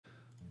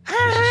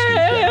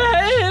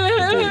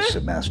Alex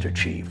and Master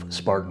Chief,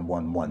 Spartan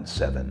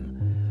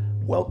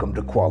 117. Welcome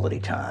to Quality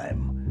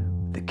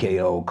Time, the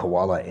KO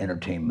Koala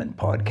Entertainment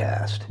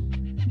Podcast.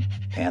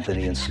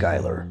 Anthony and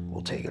Skylar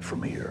will take it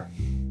from here.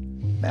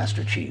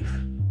 Master Chief,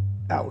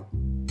 out.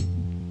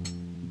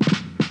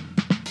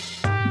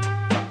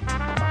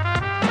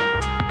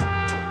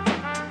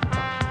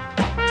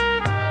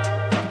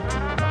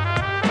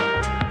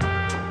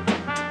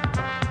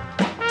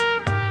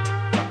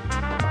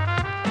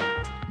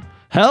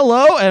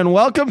 Hello and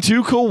welcome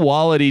to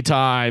Quality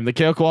Time, the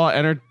KO Koala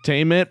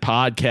Entertainment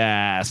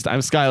Podcast.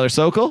 I'm Skylar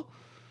Sokol.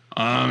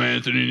 I'm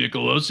Anthony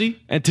Nicolosi.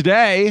 And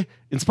today,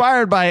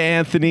 inspired by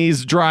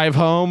Anthony's drive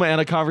home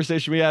and a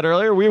conversation we had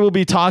earlier, we will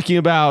be talking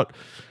about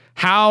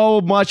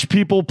how much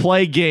people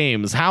play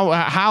games,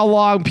 how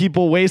long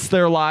people waste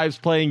their lives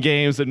playing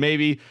games, and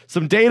maybe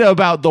some data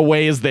about the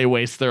ways they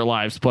waste their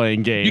lives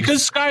playing games.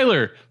 Because,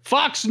 Skylar,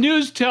 Fox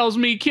News tells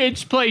me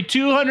kids play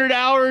 200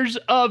 hours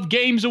of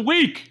games a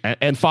week.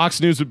 And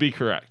Fox News would be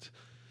correct.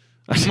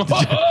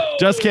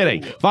 Just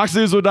kidding. Fox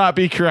News would not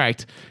be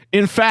correct.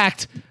 In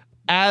fact,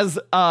 as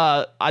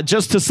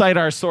just to cite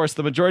our source,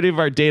 the majority of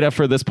our data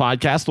for this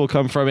podcast will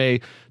come from a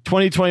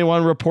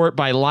 2021 report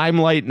by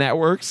Limelight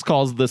Networks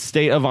called The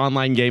State of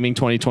Online Gaming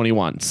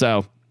 2021.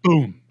 So,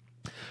 boom.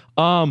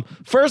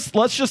 First,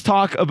 let's just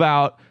talk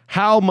about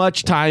how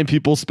much time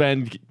people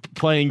spend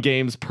playing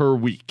games per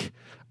week.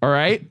 All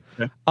right.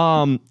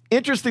 Okay.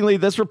 Interestingly,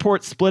 this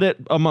report split it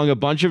among a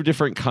bunch of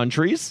different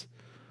countries.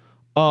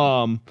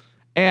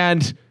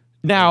 And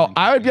now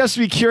I would just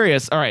be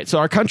curious. All right. So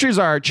our countries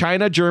are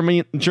China,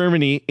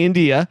 Germany,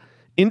 India,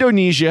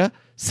 Indonesia,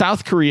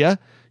 South Korea,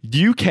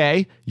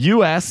 UK,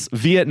 US,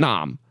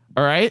 Vietnam.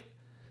 All right.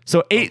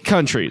 So 8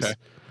 countries. Okay.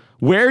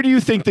 Where do you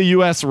think the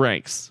US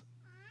ranks?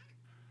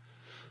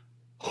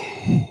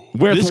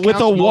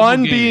 With a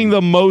 1 being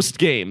the most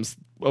games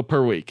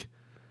per week.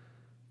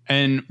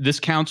 And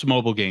this counts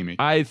mobile gaming.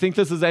 I think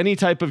this is any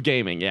type of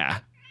gaming. Yeah.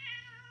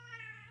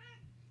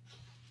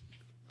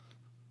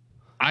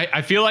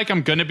 I feel like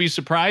I'm going to be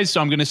surprised, so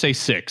I'm going to say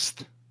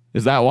 6th.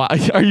 Is that why?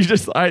 Are you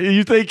just,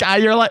 you think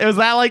you're like, is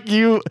that like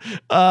you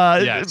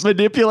yes.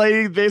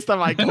 manipulating based on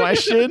my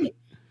question?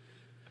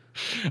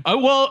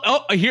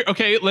 Here,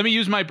 okay, let me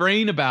use my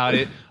brain about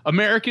it.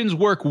 Americans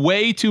work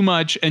way too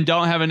much and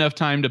don't have enough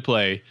time to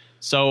play.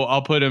 So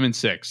I'll put them in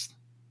 6th.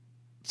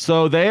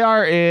 So they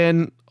are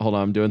in, hold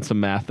on, I'm doing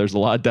some math. There's a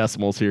lot of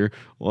decimals here.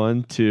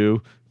 1,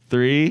 2,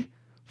 3,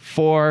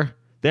 4.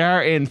 They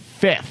are in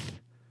 5th.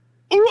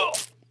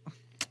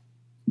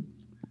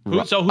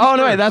 No,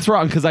 wait, that's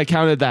wrong because I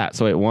counted that.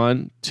 So wait,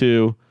 1,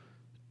 2.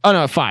 Oh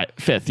no,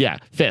 5th. Yeah,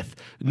 5th.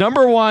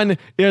 Number 1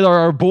 is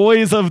our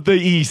boys of the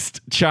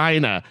East,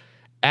 China,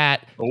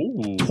 at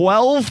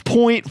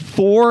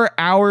 12.4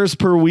 hours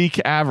per week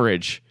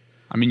average.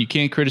 I mean, you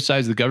can't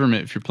criticize the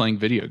government if you're playing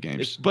video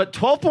games. But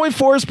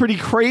 12.4 is pretty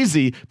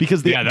crazy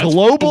because the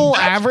global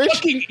average... That's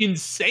fucking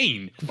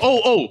insane.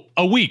 A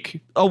week.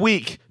 A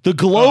week. The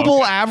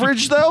global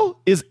average, though,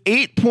 is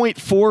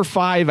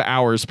 8.45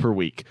 hours per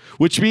week,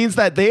 which means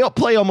that they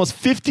play almost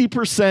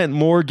 50%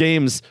 more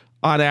games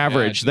on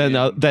average than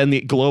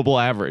the global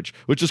average,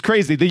 which is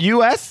crazy. The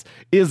U.S.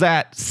 is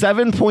at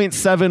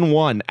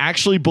 7.71,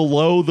 actually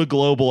below the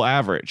global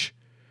average.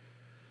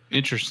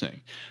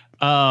 Interesting.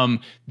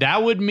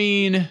 That would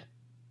mean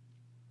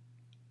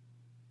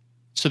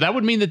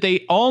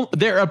that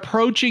they're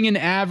approaching an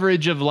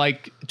average of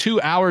like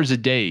 2 hours a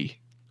day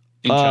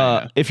in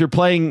China. If you're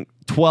playing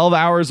 12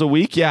 hours a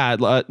week, yeah.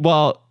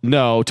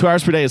 No, 2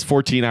 hours per day is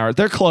 14 hours.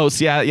 They're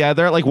close. Yeah.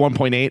 They're at like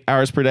 1.8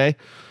 hours per day.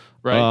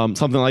 Right.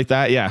 Something like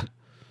that. Yeah.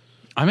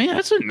 I mean,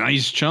 that's a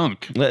nice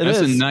chunk. That's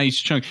a nice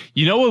chunk.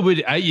 You know what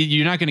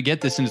you're not going to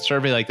get this in a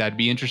survey like that. It'd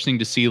be interesting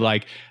to see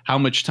like how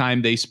much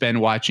time they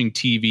spend watching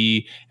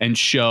TV and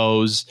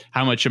shows,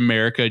 how much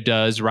America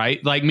does,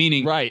 right? Like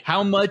meaning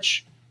how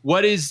much,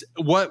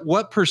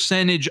 what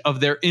percentage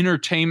of their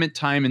entertainment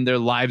time in their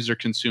lives are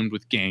consumed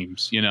with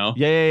games, you know?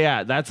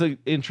 Yeah. That's an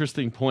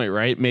interesting point,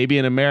 right? Maybe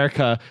in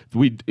America,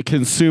 we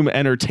consume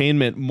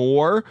entertainment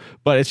more,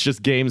 but it's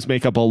just games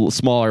make up a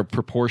smaller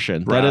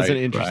proportion. That is an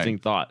interesting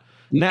thought.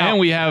 Now, and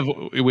we have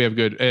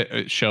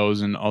good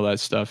shows and all that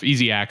stuff.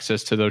 Easy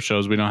access to those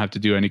shows. We don't have to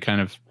do any kind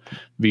of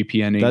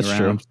VPNing. That's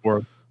around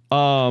true.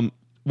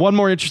 One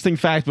more interesting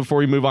fact before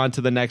we move on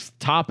to the next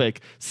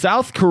topic.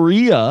 South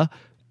Korea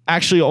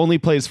actually only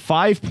plays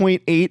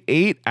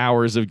 5.88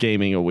 hours of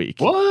gaming a week.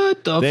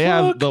 What the fuck? They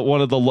have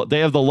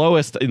the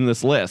lowest in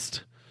this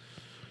list.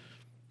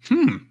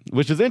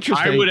 Which is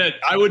interesting.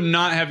 I would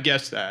not have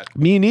guessed that.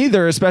 Me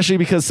neither, especially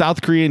because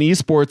South Korean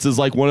esports is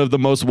like one of the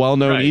most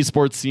well-known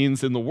esports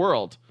scenes in the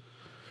world.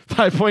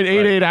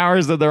 5.88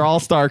 hours and they're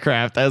all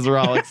StarCraft, as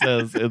Rollick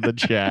says in the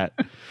chat.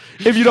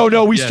 If you don't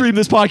know, we stream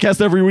this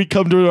podcast every week.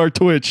 Come to our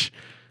Twitch.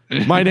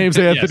 My name's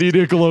Anthony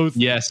Nicolosi.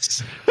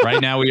 Yes.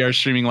 Right now we are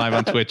streaming live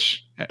on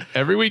Twitch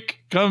every week.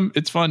 Come.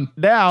 It's fun.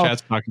 Now,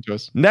 chat's talking to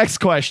us. Next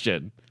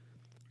question.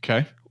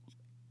 Okay.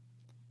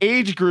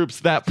 Age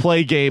groups that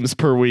play games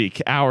per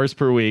week, hours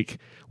per week.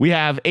 We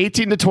have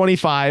 18 to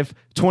 25,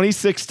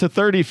 26 to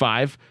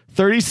 35,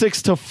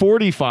 36 to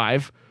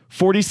 45,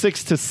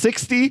 46 to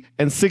 60,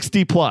 and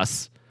 60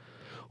 plus.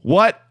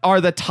 What are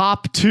the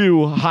top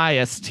 2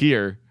 highest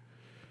here?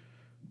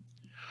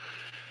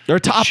 Or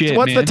top?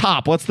 What's the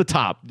top? What's the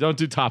top? Don't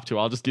do top 2.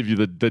 I'll just give you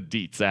the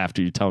deets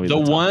after you tell me. The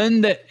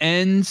one that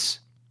ends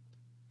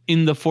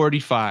in the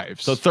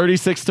 45s. So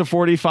 36 to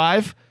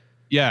 45.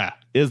 Yeah,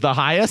 is the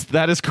highest.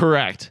 That is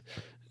correct.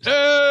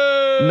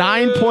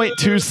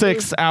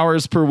 9.26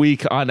 hours per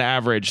week on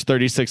average.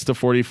 36 to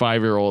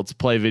 45-year-olds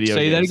play video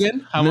games. Say that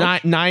again. How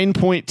much?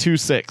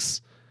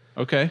 9.26.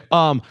 Okay.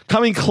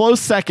 Coming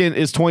close second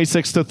is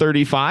 26 to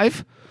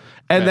 35.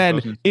 And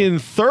then in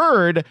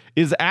third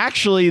is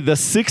actually the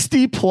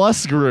 60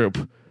 plus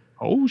group.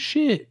 Oh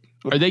shit.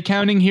 Are they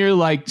counting here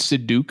like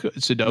Sudoku?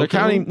 They're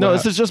counting. No,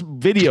 this is just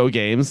video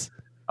games.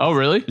 Oh,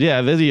 really?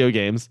 Yeah, video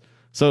games.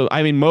 So,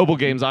 I mean, mobile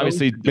games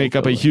obviously make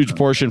up a huge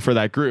portion for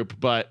that group,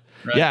 but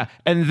right. Yeah.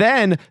 And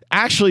then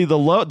actually the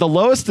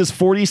lowest is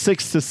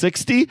 46 to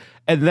 60,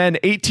 and then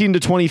 18 to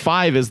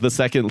 25 is the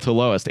second to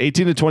lowest.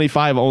 18 to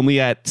 25 only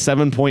at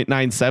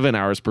 7.97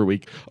 hours per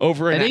week,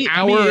 over an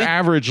hour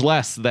average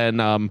less than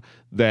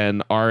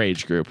our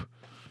age group.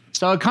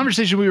 So a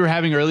conversation we were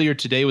having earlier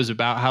today was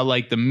about how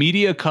like the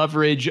media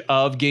coverage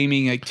of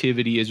gaming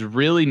activity is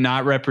really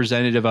not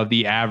representative of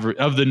the average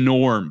of the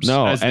norms.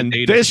 No, and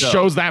this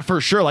shows that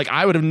for sure. Like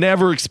I would have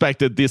never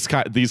expected these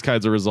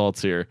kinds of results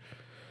here.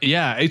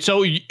 Yeah.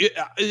 So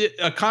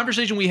a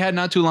conversation we had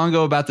not too long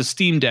ago about the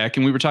Steam Deck,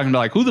 and we were talking about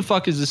like, who the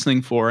fuck is this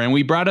thing for? And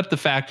we brought up the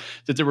fact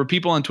that there were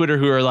people on Twitter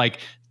who are like,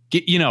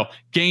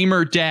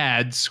 gamer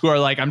dads who are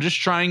like, I'm just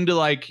trying to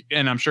like,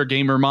 and I'm sure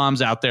gamer moms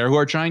out there who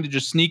are trying to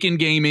just sneak in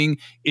gaming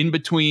in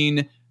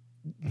between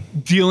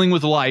dealing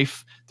with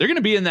life. They're going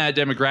to be in that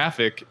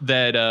demographic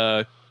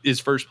that is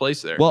first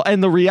place there. Well,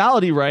 and the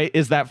reality, right,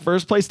 is that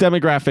first place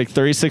demographic,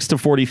 36 to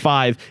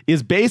 45,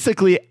 is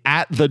basically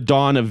at the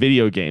dawn of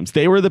video games.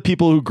 They were the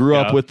people who grew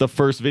up with the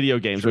first video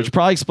games, which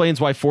probably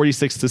explains why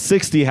 46 to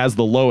 60 has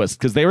the lowest,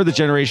 because they were the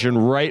generation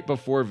right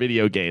before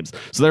video games.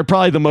 So they're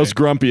probably the most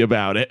grumpy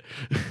about it.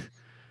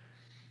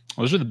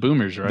 Those are the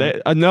boomers,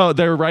 right? No,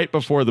 they're right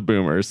before the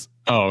boomers.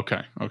 Oh,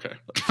 okay.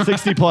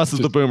 60 plus is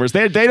the boomers.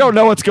 They don't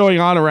know what's going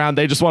on around.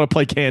 They just want to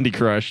play Candy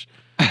Crush.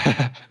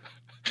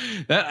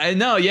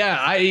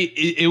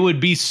 It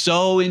would be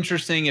so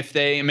interesting if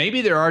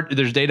maybe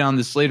there's data on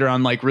this later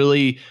on, like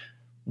really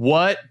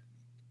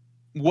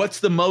what's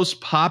the most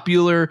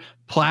popular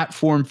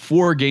platform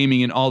for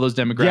gaming in all those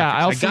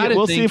demographics. Yeah,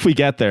 we'll see if we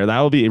get there. That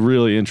will be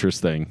really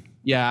interesting.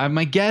 Yeah,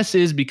 my guess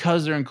is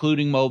because they're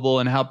including mobile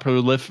and how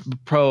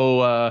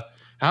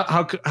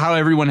how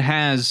everyone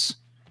has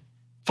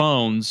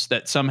phones,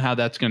 that somehow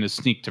that's going to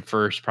sneak to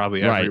first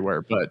probably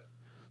everywhere. But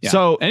yeah.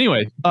 So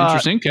anyway,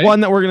 interesting. Okay.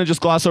 One that we're going to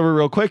just gloss over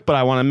real quick, but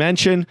I want to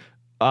mention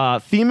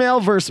female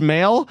versus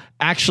male,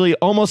 actually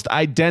almost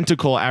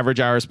identical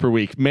average hours per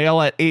week. Male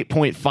at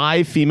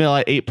 8.5, female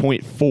at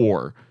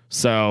 8.4.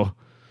 So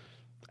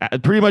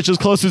pretty much as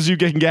close as you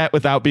can get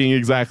without being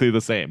exactly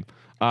the same.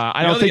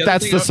 I don't think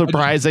that's the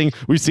surprising.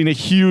 We've seen a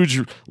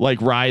huge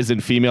rise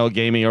in female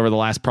gaming over the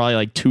last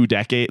probably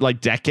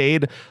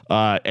decade.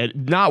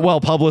 Not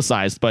well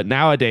publicized, but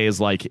nowadays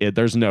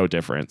there's no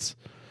difference.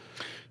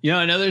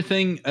 Another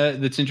thing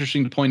that's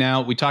interesting to point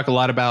out, we talk a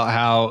lot about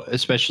how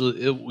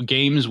especially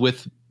games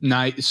with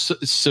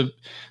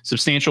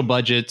substantial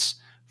budgets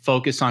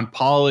focus on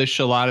polish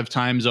a lot of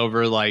times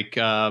over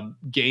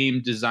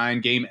game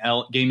design,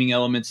 gaming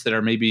elements that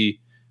are maybe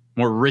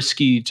more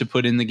risky to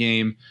put in the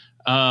game.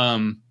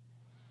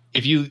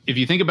 If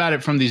you think about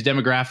it from these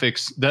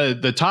demographics,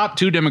 the top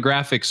 2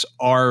 demographics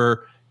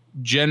are,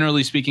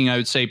 generally speaking, I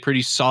would say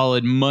pretty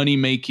solid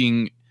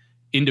money-making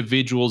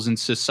individuals in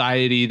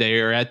society.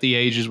 They are at the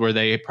ages where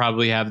they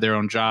probably have their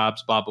own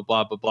jobs, blah, blah,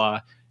 blah, blah,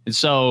 blah. And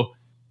so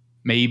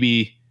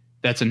maybe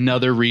that's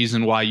another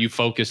reason why you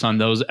focus on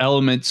those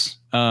elements,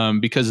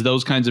 because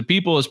those kinds of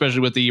people, especially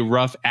with the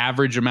rough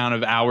average amount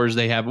of hours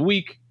they have a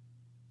week,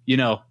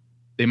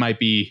 they might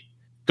be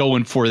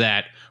going for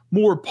that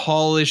more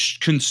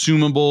polished,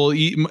 consumable,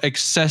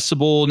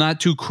 accessible, not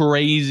too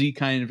crazy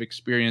kind of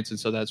experience. And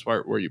so that's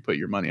where you put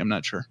your money. I'm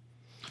not sure.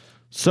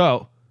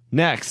 So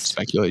next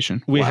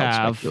speculation. We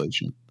have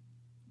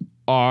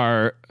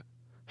our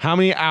how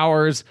many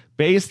hours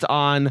based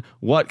on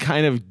what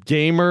kind of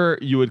gamer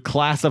you would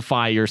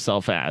classify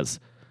yourself as.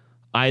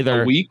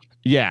 Either a week?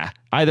 Yeah.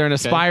 Either an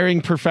aspiring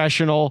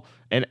professional,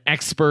 an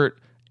expert,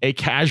 a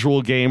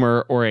casual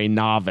gamer, or a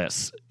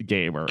novice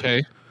gamer.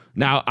 Okay.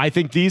 Now, I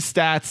think these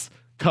stats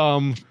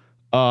come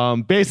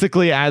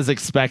basically as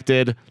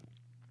expected,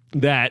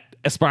 that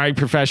aspiring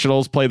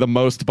professionals play the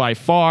most by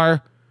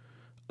far.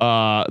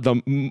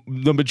 The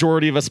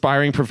majority of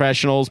aspiring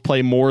professionals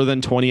play more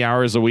than 20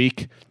 hours a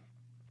week.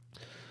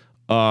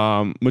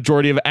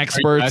 Majority of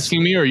experts. Are you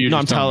asking me, or are you? No,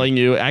 I'm telling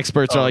you.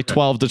 Experts are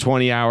 12 to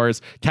 20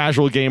 hours.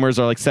 Casual gamers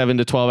are 7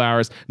 to 12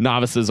 hours.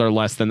 Novices are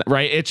less than that.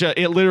 Right?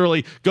 It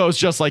literally goes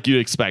just like you'd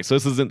expect. So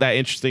this isn't that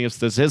interesting of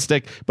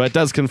statistic, but it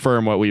does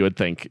confirm what we would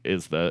think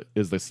is the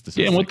statistic.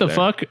 Yeah. And what the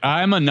fuck?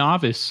 I'm a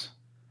novice.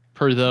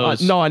 per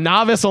those? No, a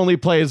novice only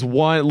plays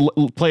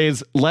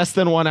less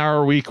than 1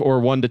 hour a week or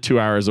 1 to 2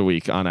 hours a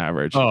week on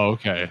average. Oh,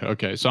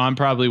 okay. So I'm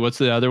probably, what's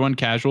the other one?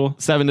 Casual?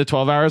 7 to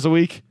 12 hours a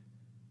week.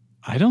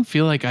 I don't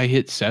feel like I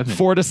hit 7.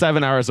 4 to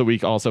 7 hours a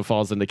week also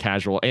falls into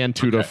casual, and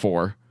 2 to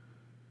 4.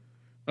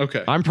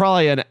 Okay. I'm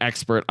probably an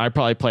expert. I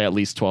probably play at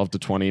least 12 to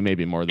 20,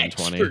 maybe more than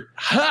 20.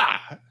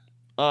 Ha!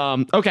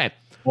 Okay.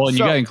 Well, and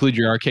you got to include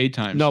your arcade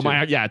times. No,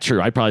 too.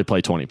 True. I probably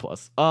play 20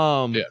 plus.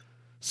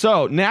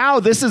 So now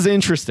this is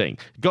interesting.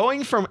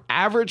 Going from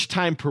average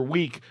time per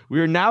week,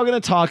 we are now going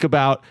to talk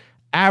about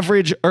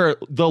average, or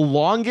the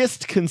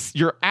longest,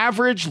 your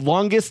average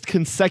longest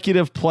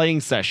consecutive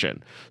playing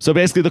session. So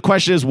basically the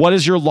question is, what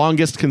is your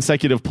longest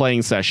consecutive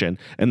playing session?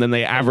 And then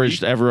they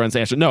averaged everyone's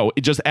answer. No,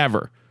 just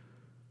ever.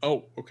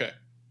 Oh, okay.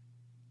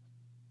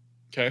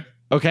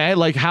 Okay.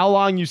 Like how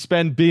long you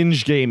spend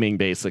binge gaming,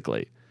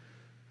 basically.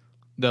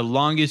 The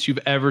longest you've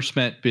ever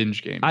spent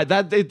binge gaming.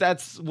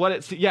 That's what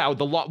it's. Yeah.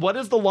 What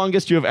is the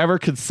longest you have ever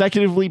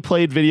consecutively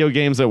played video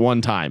games at one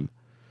time?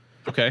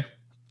 Okay.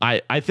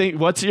 I think.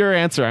 What's your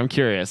answer? I'm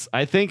curious.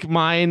 I think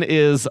mine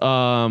is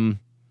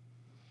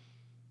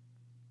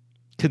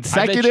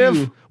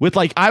consecutive with,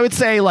 like, I would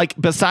say, like,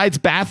 besides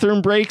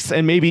bathroom breaks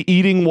and maybe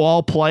eating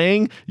while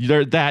playing,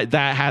 that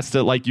has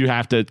to, like, you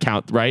have to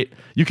count, right?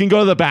 You can go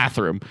to the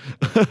bathroom.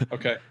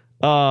 Okay.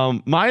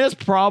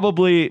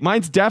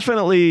 Mine's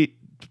definitely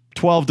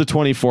 12 to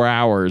 24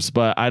 hours,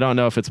 but I don't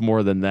know if it's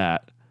more than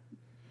that.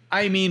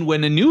 I mean,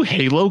 when a new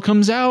Halo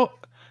comes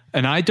out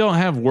and I don't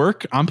have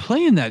work, I'm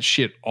playing that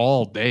shit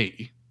all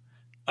day.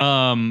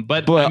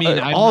 But I mean,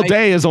 all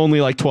day is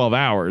only like 12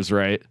 hours,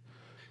 right?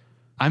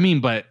 I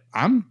mean, but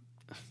I'm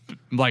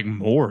like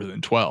more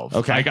than 12.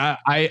 Okay. Like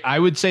I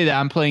would say that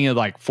I'm playing it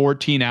like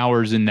 14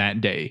 hours in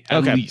that day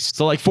at least.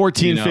 So like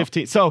 14,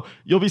 15. So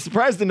you'll be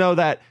surprised to know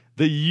that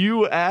the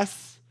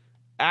US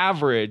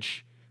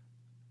average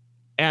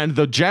and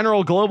the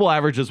general global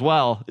average as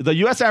well, the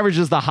US average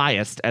is the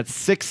highest at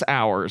 6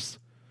 hours.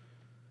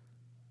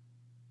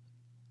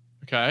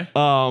 Okay.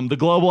 The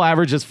global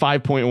average is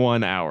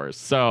 5.1 hours.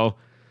 So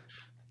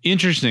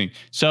interesting.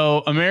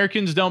 So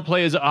Americans don't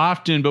play as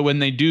often, but when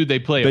they do, they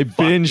play. They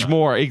binge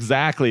more.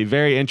 Exactly.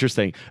 Very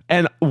interesting.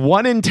 And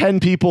 1 in 10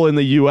 people in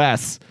the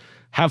US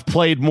have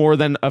played more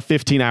than a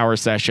 15-hour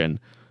session.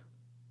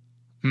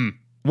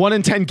 1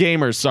 in 10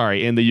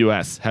 gamers, in the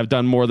US have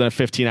done more than a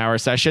 15-hour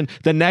session.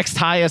 The next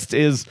highest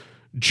is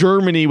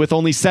Germany with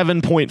only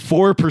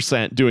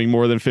 7.4% doing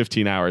more than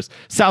 15 hours.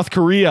 South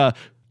Korea,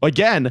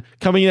 again,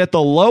 coming in at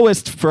the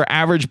lowest for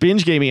average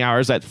binge gaming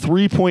hours at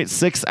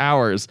 3.6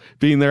 hours,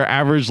 being their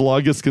average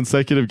longest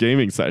consecutive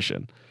gaming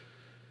session.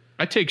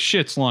 I take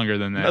shits longer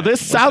than that.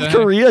 This South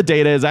Korea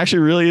data is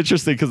actually really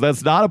interesting because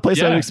that's not a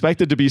place I'd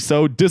expected to be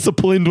so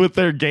disciplined with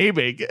their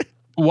gaming.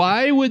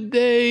 Why would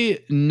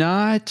they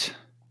not?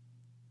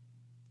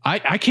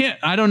 I can't.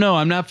 I don't know.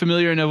 I'm not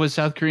familiar enough with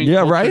South Korean. Yeah,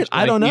 culture, right.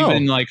 I don't know.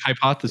 Even like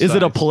hypothesize. Is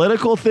it a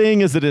political thing?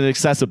 Is it an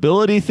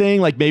accessibility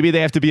thing? Like maybe they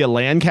have to be at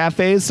LAN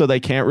cafes, so they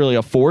can't really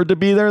afford to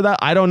be there. That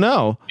I don't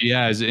know.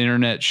 Yeah, is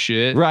internet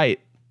shit? Right.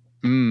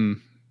 So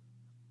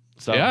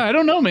yeah, I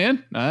don't know,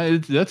 man.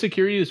 That's a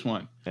curious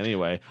one.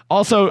 Anyway,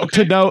 also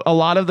to note, a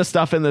lot of the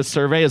stuff in this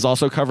survey is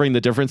also covering the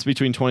difference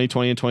between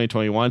 2020 and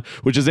 2021,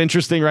 which is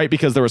interesting, right?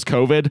 Because there was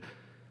COVID.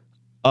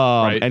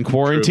 And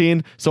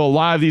quarantine. True. So a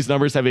lot of these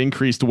numbers have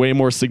increased way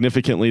more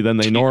significantly than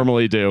they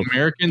normally do.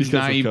 Americans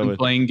not even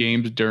playing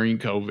games during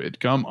COVID.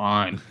 Come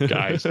on,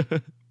 guys.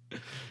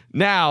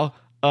 Now,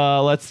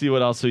 let's see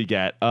what else we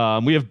get.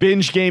 We have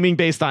binge gaming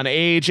based on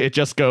age. It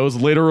just goes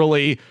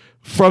literally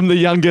from the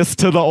youngest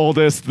to the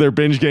oldest. Their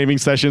binge gaming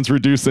sessions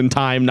reduce in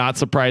time. Not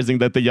surprising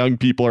that the young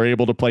people are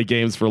able to play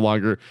games for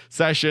longer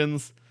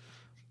sessions.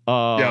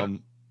 I'm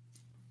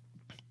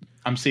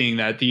seeing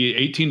that the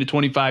 18 to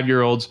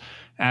 25-year-olds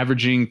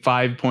averaging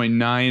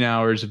 5.9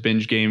 hours of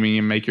binge gaming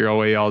and make your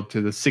way all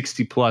to the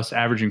 60 plus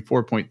averaging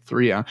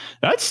 4.3 hours.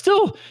 That's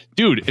still,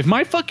 dude, if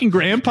my fucking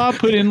grandpa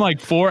put in like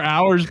 4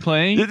 hours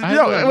playing.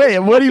 Wait,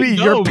 what do you mean?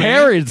 Your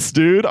parents,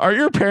 dude? Are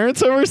your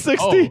parents over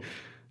 60? Oh.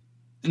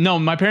 No,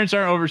 my parents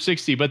aren't over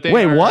 60, but they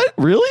Wait, what?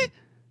 Really?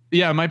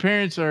 Yeah, my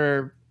parents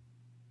are.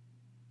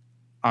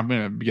 I'm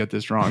going to get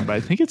this wrong, but I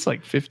think it's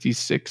like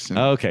 56.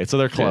 Okay, so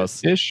they're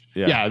close. Ish.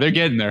 Yeah, they're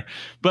getting there.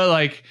 But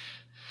like,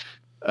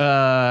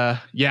 I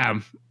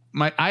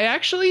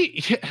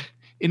actually,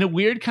 in a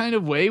weird kind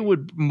of way,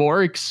 would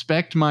more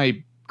expect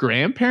my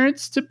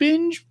grandparents to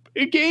binge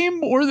a game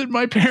more than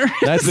my parents.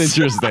 That's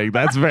interesting.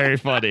 That's very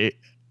funny.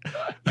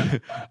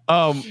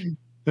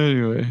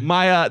 Anyway,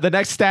 the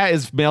next stat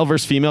is male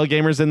versus female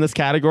gamers in this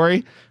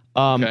category.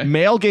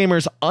 Male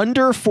gamers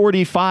under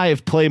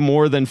 45 play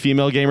more than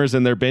female gamers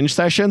in their binge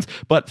sessions,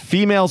 but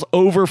females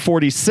over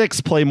 46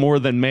 play more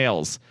than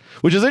males,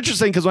 which is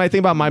interesting because when I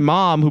think about my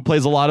mom, who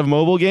plays a lot of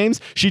mobile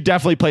games, she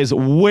definitely plays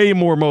way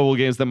more mobile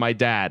games than my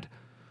dad.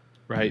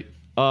 Right.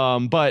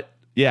 But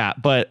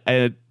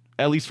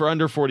at least for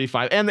under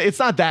 45, and it's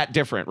not that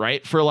different,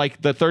 right? For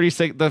like the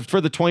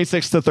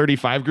 26 to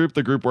 35 group,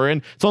 the group we're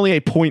in, it's only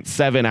a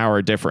 0.7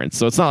 hour difference.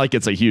 So it's not like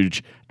it's a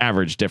huge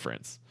average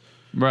difference.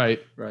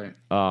 Right.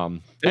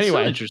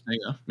 Anyway, interesting.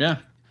 Yeah.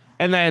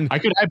 And then I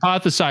could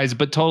hypothesize,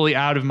 but totally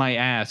out of my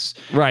ass.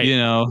 Right.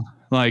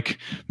 Like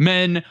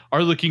men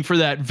are looking for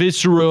that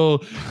visceral,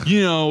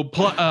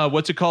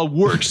 what's it called?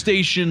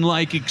 Workstation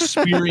like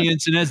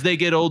experience. And as they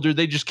get older,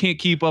 they just can't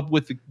keep up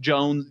with the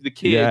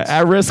kids. Yeah,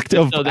 at risk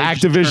of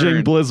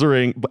Activision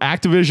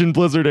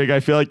Blizzarding, I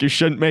feel like you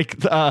shouldn't make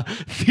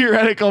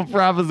theoretical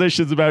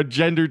propositions about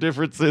gender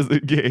differences in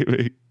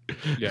gaming.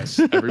 Yes,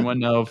 everyone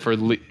know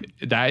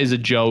that is a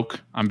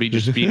joke. I'm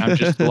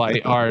just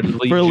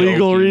lightheartedly for joking.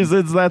 Legal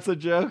reasons. That's a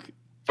joke.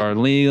 For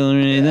legal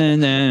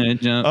reasons,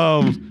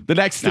 the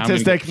next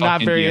statistic,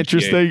 not very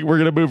interesting. We're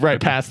gonna move right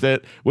past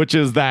it, which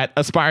is that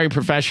aspiring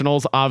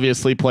professionals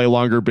obviously play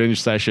longer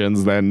binge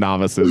sessions than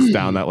novices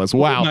down that list.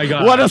 Wow,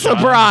 what a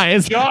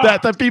surprise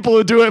that the people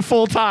who do it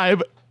full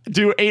time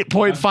do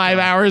 8.5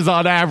 hours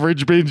on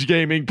average binge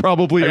gaming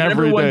probably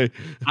every day.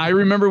 I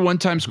remember one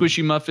time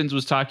Squishy Muffins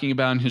was talking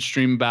about in his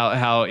stream about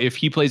how if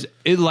he plays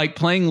it, like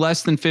playing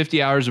less than 50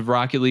 hours of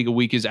Rocket League a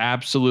week is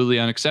absolutely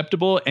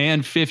unacceptable,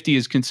 and 50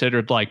 is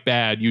considered like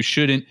bad. You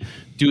shouldn't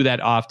do that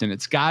often.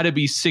 It's got to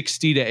be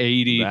 60 to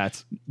 80.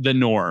 That's the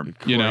norm.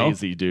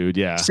 Crazy, dude.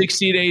 Yeah,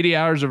 60 to 80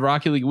 hours of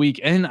Rocket League a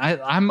week, and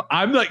I'm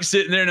like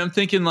sitting there and I'm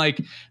thinking, like,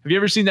 have you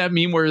ever seen that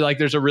meme where like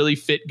there's a really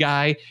fit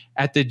guy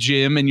at the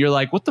gym and you're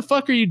like, what the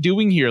fuck are you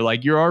doing here?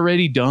 Like, you're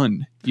already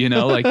done.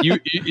 Like you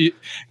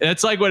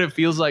that's like what it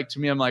feels like to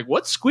me. I'm like,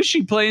 what's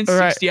Squishy playing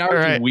 60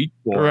 hours a week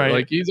for? Right.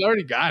 Like, he's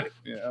already got it.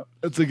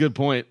 That's a good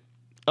point.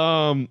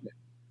 All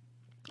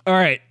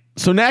right.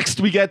 So next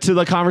we get to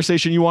the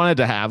conversation you wanted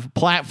to have,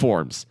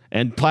 platforms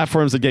and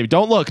platforms of gaming.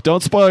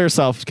 Don't spoil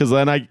yourself, because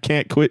then I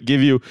can't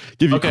give you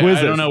quizzes.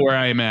 I don't know where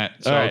I am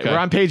at. So, all right, we're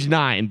on page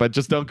 9, but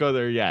just don't go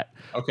there yet.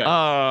 Okay.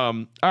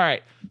 All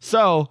right.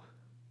 So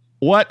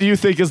what do you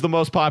think is the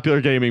most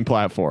popular gaming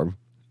platform?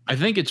 I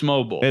think it's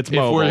mobile. It's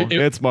mobile.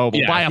 It's mobile.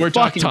 Yeah, by a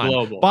fuck ton.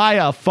 Global. By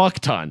a fuck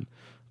ton.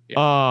 Yeah.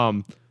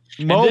 Mobile,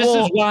 and this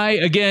is why,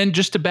 again,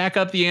 just to back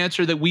up the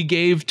answer that we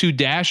gave to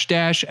Dash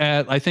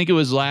at, I think it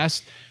was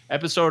last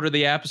episode or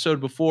the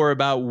episode before,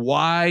 about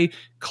why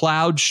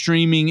cloud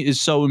streaming is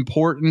so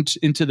important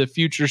into the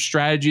future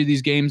strategy of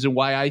these games and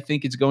why I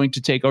think it's going to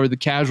take over the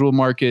casual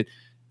market.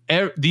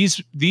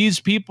 These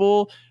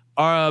people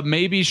are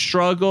maybe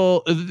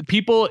struggle.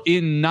 People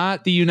in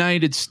not the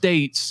United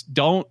States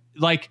don't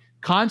like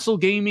console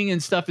gaming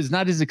and stuff is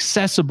not as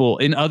accessible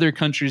in other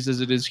countries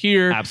as it is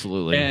here.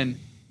 Absolutely. And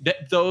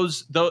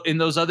in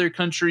those other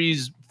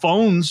countries,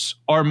 phones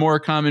are more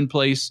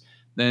commonplace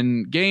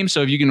than games.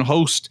 So if you can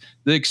host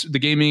the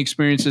gaming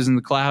experiences in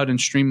the cloud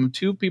and stream them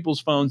to people's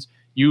phones,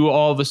 you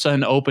all of a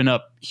sudden open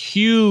up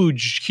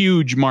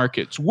huge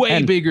markets,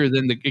 way bigger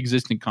than the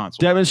existing console.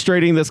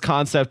 Demonstrating this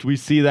concept, we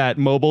see that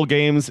mobile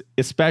games,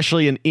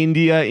 especially in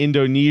India,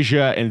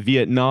 Indonesia, and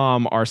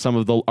Vietnam, are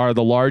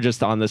the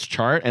largest on this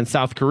chart, and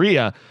South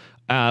Korea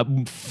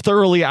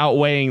thoroughly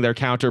outweighing their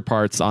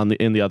counterparts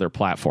in the other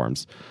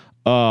platforms.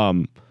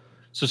 So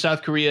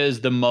South Korea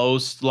is the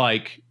most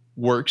like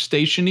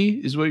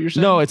workstation-y, is what you're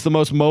saying? No, it's the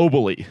most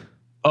mobile-y.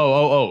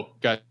 Oh,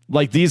 got it.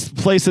 Like these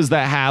places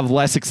that have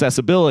less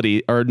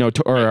accessibility are known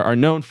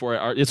for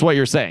it. It's what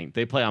you're saying.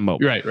 They play on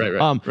mobile. Right.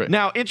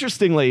 Now,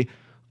 interestingly,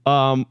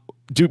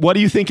 what do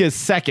you think is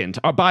second?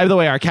 By the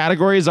way, our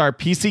categories are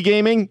PC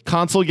gaming,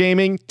 console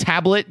gaming,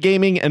 tablet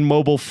gaming, and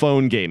mobile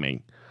phone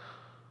gaming.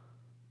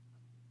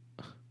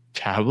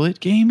 Tablet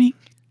gaming?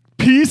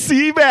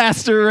 PC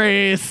Master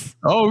Race.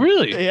 Oh,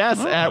 really? Yes.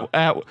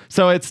 Oh.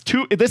 So it's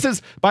two. This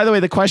is, by the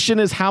way, the question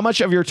is how much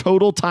of your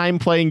total time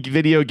playing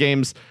video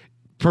games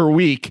per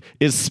week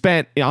is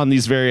spent on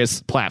these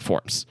various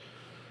platforms.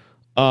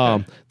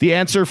 The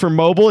answer for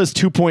mobile is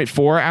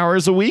 2.4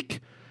 hours a week.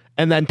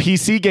 And then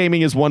PC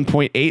gaming is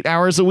 1.8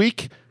 hours a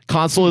week.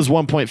 Console is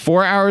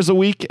 1.4 hours a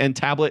week. And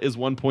tablet is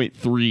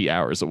 1.3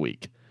 hours a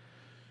week.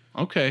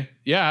 Okay.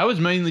 Yeah, I was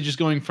mainly just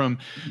going from,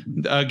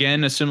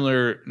 again, a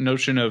similar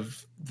notion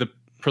of the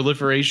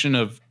proliferation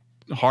of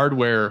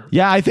hardware.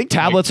 Yeah, I think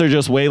tablets are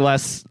just way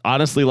less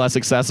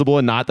accessible,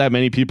 and not that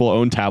many people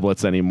own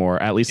tablets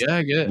anymore. At least,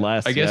 I get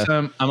less. I guess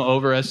I'm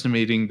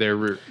overestimating their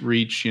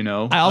reach.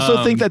 I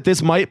also think that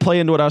this might play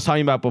into what I was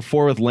talking about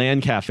before with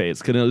LAN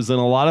cafes, because in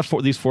a lot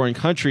of these foreign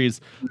countries,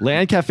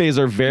 LAN cafes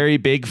are very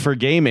big for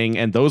gaming,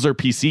 and those are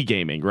PC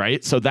gaming,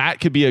 right? So that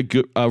could be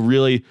a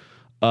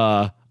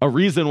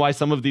reason why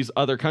some of these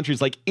other countries,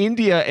 like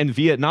India and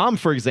Vietnam,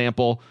 for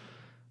example,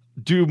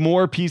 do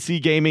more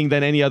PC gaming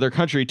than any other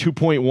country,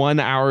 2.1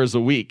 hours a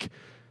week.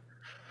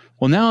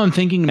 Well, now I'm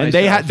thinking to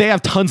myself, and they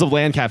have tons of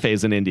LAN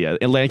cafes in India,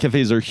 and LAN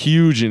cafes are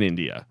huge in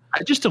India.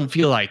 I just don't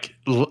feel like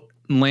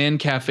LAN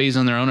cafes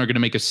on their own are going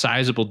to make a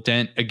sizable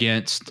dent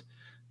against.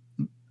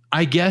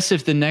 I guess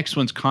if the next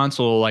one's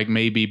console, like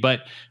maybe,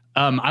 but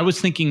I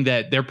was thinking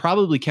that they're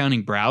probably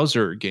counting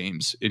browser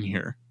games in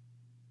here,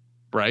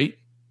 right?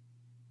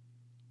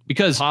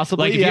 Because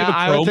possibly, like, if you have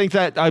I would think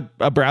that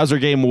a browser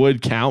game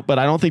would count, but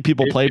I don't think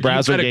people play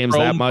browser games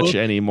that much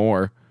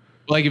anymore.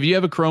 Like if you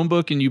have a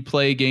Chromebook and you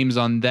play games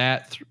on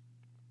that,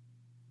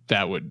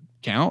 that would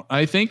count,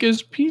 I think,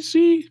 as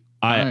PC.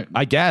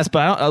 I guess,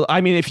 but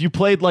I mean, if you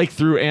played like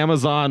through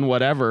Amazon,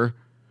 whatever,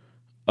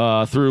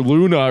 through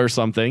Luna or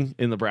something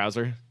in the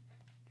browser,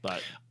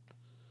 but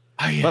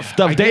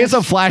the days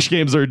of Flash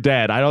games are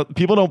dead.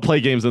 People don't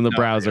play games in the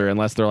browser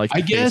unless they're like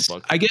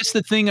Facebook. I guess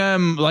the thing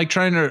I'm like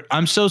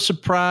I'm so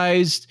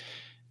surprised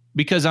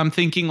because I'm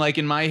thinking like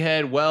in my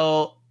head,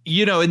 well,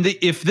 you know,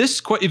 if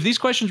these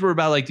questions were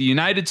about like the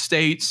United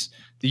States,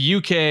 the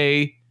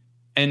UK,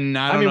 and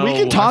I mean, we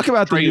can talk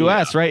about the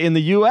US, right? In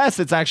the US,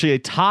 it's actually a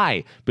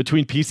tie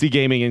between PC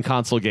gaming and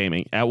console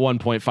gaming at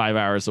 1.5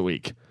 hours a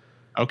week.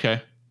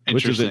 Okay.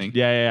 Interesting.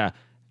 Yeah.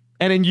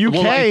 And in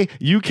UK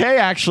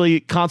actually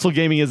console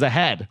gaming is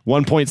ahead,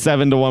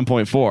 1.7 to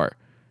 1.4.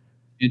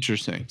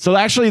 Interesting. So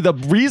actually the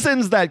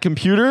reasons that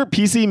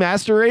PC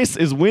Master Race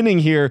is winning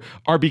here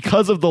are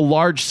because of the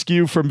large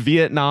skew from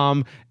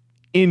Vietnam,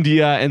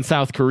 India, and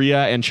South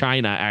Korea and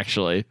China,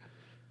 actually.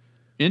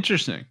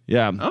 Interesting.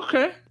 Yeah.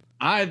 Okay.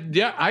 I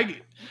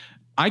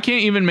can't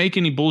even make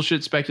any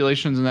bullshit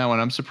speculations in that one.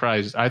 I'm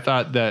surprised. I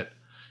thought that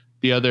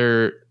the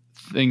other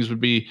things would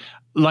be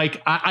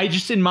like, I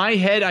just, in my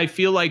head, I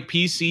feel like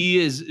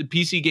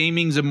PC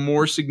gaming is a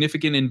more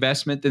significant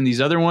investment than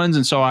these other ones.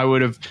 And so I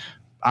would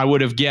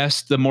have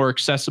guessed the more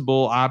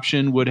accessible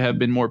option would have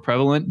been more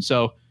prevalent.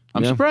 So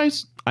I'm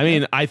surprised. I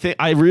mean, I think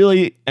I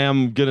really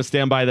am going to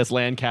stand by this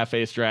LAN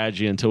cafe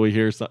strategy until we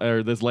hear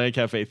this LAN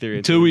cafe theory.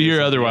 Until we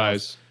hear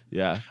otherwise.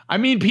 Yeah. I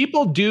mean,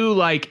 people do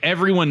like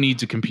everyone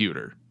needs a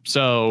computer.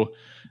 So,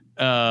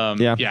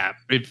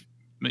 if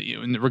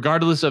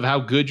regardless of how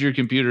good your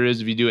computer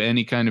is, if you do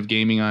any kind of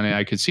gaming on it,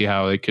 I could see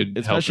how it could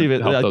especially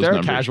help if there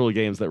are casual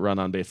games that run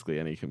on basically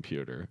any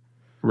computer.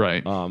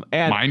 Right. And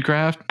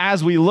Minecraft.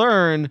 As we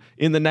learn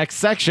in the next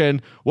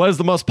section, what is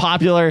the most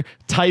popular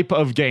type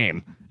of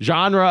game,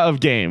 genre of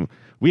game?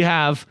 We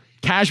have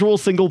casual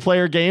single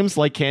player games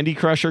like Candy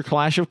Crush or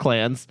Clash of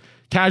Clans,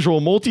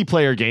 casual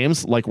multiplayer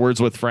games like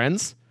Words with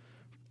Friends,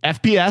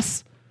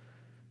 FPS,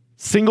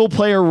 single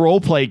player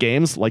role play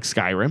games like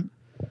Skyrim,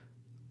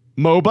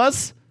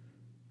 MOBAs,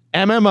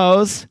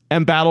 MMOs,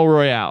 and battle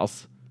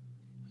royales.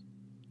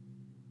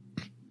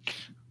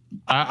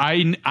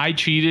 I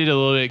cheated a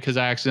little bit because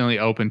I accidentally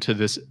opened to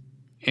this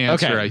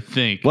answer. Okay. I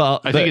think.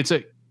 Well, I think it's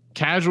a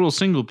casual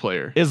single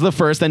player is the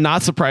first, and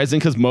not surprising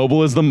because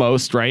mobile is the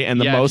most, right? And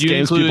the most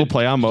games people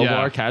play on mobile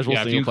are casual single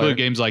player. If you include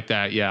games like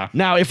that, yeah.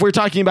 Now, if we're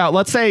talking about,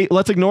 let's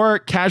ignore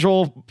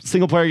casual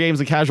single player games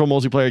and casual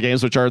multiplayer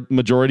games, which are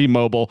majority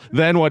mobile.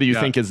 Then what do you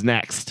think is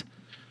next?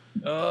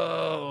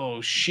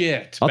 Oh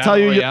shit! I'll tell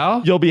you,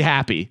 you'll be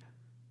happy.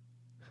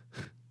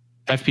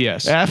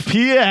 FPS.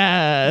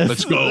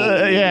 Let's go.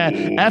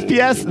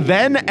 FPS,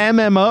 then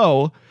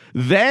MMO,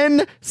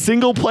 then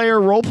single player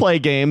role play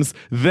games,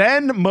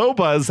 then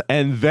MOBAs,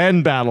 and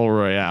then battle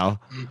royale.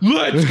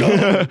 Let's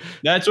go.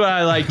 That's what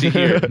I like to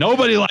hear.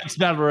 Nobody likes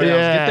battle royales.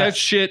 Get that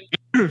shit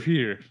out of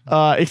here.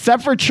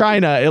 Except for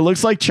China. It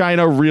looks like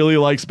China really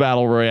likes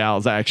battle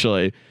royales,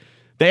 actually.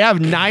 They have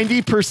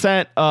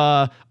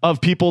 90%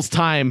 of people's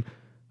time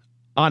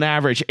on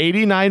average.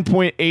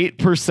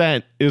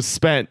 89.8% is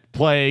spent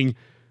playing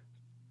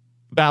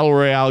battle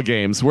royale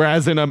games,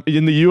 whereas in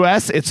the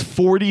US it's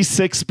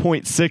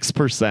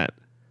 46.6%.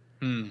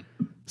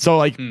 So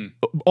like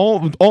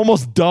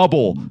almost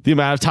double the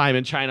amount of time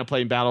in China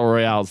playing battle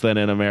royales than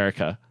in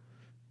America.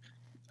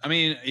 I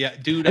mean, yeah,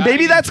 dude. And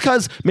maybe that's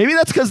because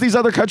these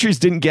other countries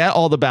didn't get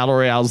all the battle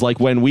royales like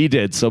when we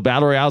did. So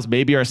battle royales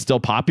maybe are still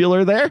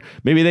popular there.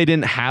 Maybe they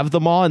didn't have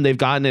them all, and they've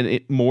gotten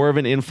more of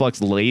an influx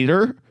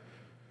later.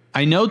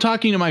 I know,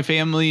 talking to my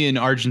family in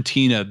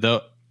Argentina,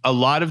 a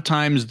lot of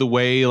times the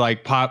way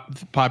like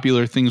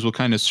popular things will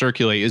kind of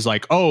circulate is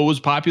like, oh, it was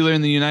popular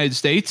in the United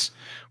States.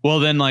 Well,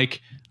 then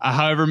like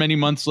however many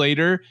months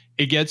later,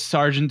 it gets to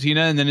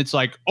Argentina, and then it's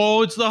like,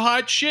 oh, it's the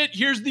hot shit.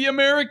 Here's the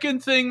American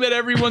thing that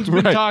everyone's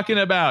been talking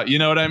about. You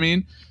know what I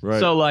mean? Right.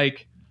 So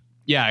like,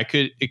 yeah,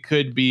 it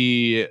could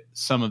be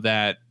some of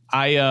that.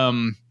 I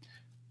don't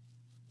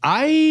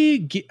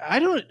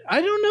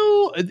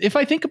know if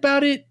I think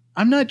about it.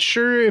 I'm not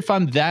sure if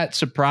I'm that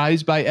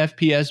surprised by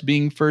FPS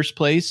being first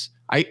place.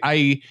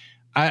 I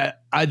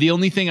the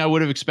only thing I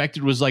would have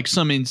expected was like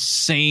some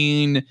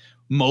insane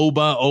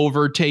MOBA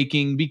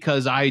overtaking,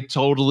 because I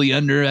totally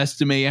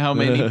underestimate how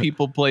many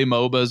people play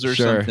MOBAs or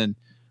something.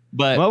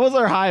 But MOBAs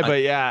are high,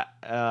 but yeah,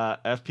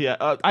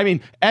 FPS. I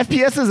mean,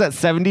 FPS is at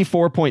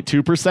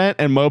 74.2%,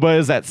 and MOBA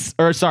is at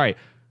MOBA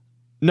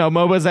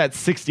is at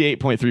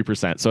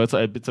 68.3%. So it's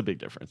a big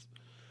difference.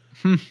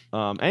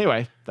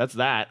 Anyway, that's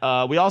that.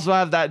 We also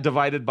have that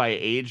divided by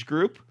age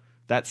group.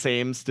 That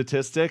same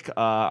statistic.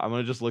 I'm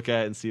gonna just look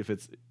at it and see if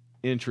it's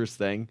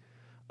interesting.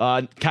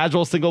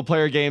 Casual single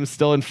player games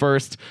still in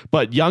first,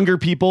 but younger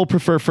people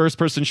prefer first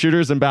person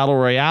shooters and battle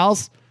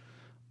royales.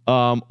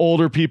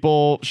 Older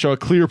people show a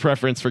clear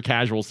preference for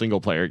casual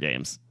single player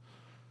games.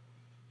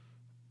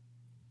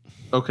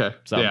 Okay.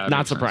 So yeah,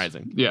 not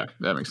surprising. Sense. Yeah,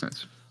 that makes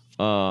sense.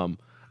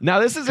 Now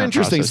this is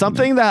interesting.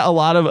 Something that a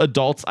lot of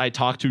adults I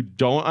talk to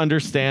don't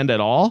understand at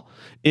all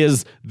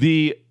is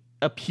the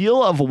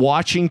appeal of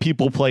watching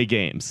people play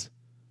games.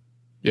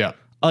 Yeah.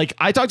 Like,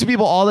 I talk to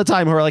people all the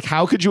time who are like,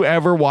 how could you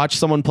ever watch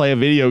someone play a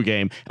video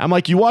game? I'm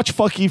like, you watch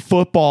fucking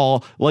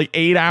football like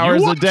 8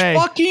 hours a day.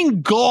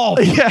 Fucking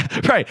golf. Yeah,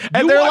 right.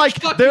 And they're like,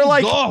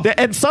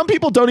 and some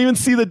people don't even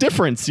see the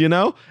difference, you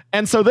know?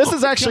 And so this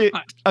is actually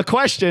a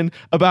question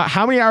about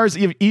how many hours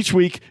each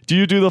week do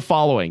you do the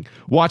following: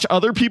 watch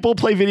other people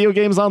play video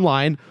games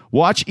online,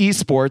 watch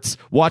esports,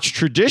 watch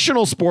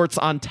traditional sports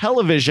on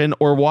television,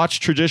 or watch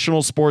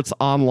traditional sports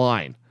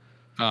online.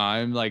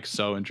 I'm like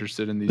so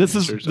interested in these. This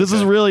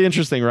is really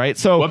interesting, right?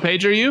 So what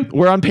page are you?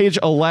 We're on page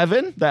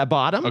 11, that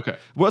bottom. Okay.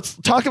 Let's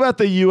talk about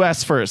the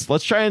US first.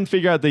 Let's try and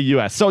figure out the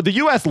US. So the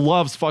US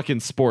loves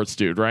fucking sports,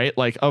 dude, right?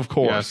 Like, of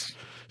course. Yes.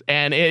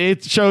 And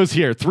it shows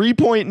here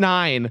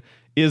 3.9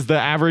 is the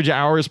average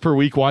hours per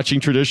week watching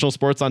traditional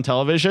sports on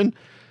television.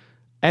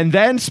 And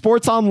then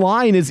sports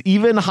online is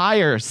even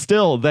higher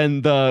still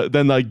than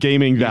the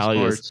gaming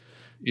values.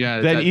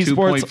 Yeah, than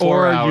esports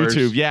or hours.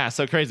 YouTube. Yeah,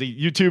 so crazy.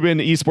 YouTube and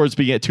esports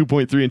being at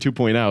 2.3 and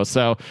 2.0.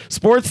 So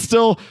sports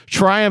still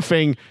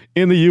triumphing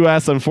in the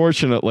US,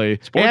 unfortunately,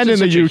 sports and in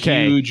the UK.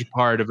 A huge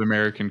part of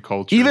American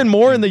culture. Even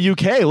more in the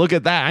UK. Look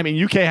at that. I mean,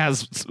 UK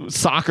has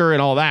soccer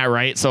and all that,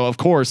 right? So of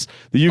course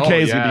the UK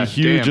is going to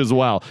be huge as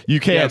well.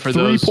 UK at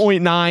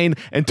 3.9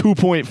 and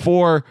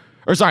 2.4.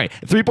 Or sorry,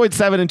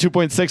 3.7 and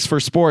 2.6 for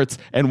sports,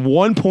 and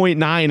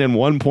 1.9 and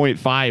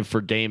 1.5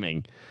 for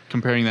gaming.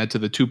 Comparing that to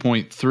the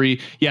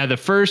 2.3.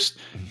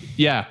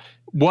 Yeah,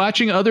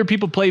 watching other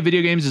people play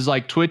video games is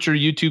like Twitch or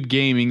YouTube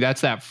gaming.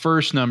 That's that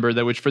first number,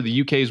 which for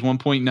the UK is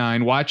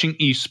 1.9. Watching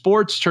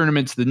esports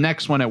tournaments, the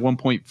next one at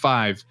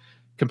 1.5.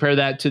 Compare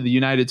that to the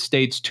United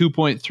States,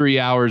 2.3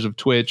 hours of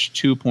Twitch,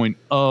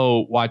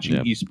 2.0 watching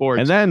esports.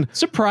 And then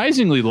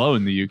surprisingly low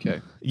in the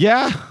UK.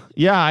 Yeah,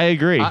 I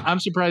agree. I'm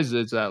surprised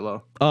it's that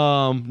low.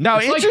 Now,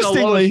 it's interestingly, like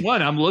the lowest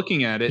one. I'm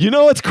looking at it. You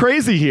know what's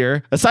crazy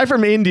here? Aside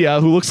from India,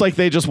 who looks like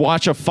they just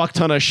watch a fuck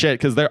ton of shit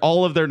because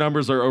all of their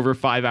numbers are over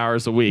 5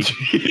 hours a week.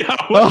 Yeah,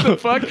 what the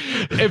fuck?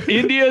 If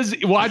India's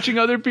watching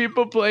other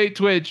people play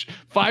Twitch,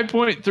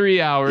 5.3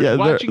 hours. Yeah,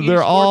 watching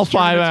they're all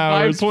 5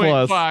 hours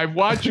 5.5. Plus.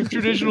 Watching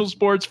traditional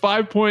sports,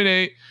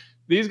 5.8.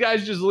 These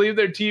guys just leave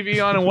their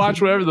TV on and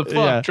watch whatever the fuck.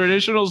 Yeah.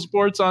 Traditional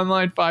sports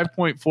online,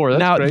 5.4. That's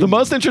now, crazy. The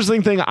most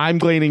interesting thing I'm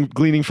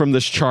gleaning from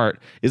this chart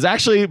is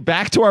actually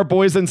back to our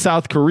boys in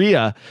South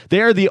Korea. They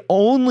are the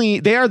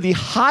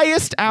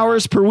highest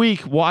hours per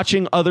week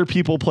watching other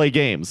people play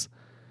games.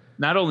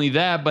 Not only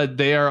that, but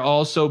they are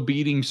also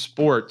beating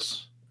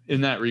sports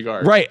in that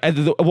regard. Right.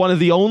 One of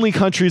the only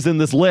countries in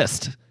this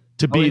list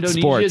to beat sports.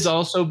 Indonesia is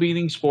also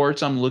beating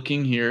sports. I'm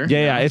looking here.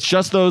 Yeah. It's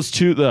just those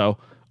two, though.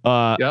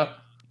 Yep.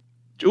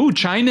 Ooh,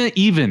 China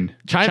even.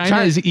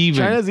 China is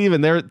even. China's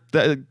even.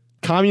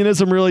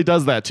 Communism really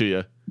does that to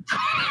you.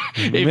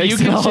 If you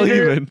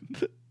consider,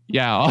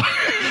 yeah,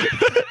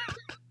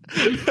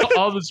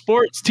 all the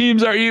sports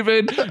teams are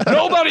even.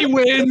 Nobody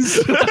wins.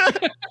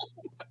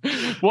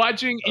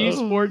 Watching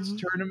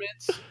esports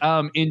tournaments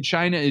in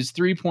China is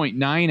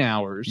 3.9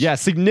 hours. Yeah,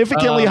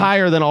 significantly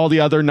higher than all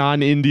the other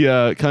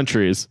non-India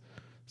countries.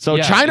 So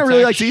China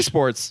really likes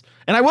esports.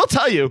 And I will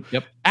tell you,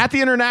 at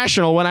the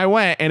International, when I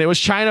went and it was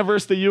China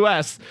versus the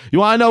U.S., you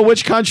want to know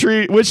which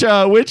country,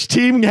 which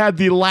team had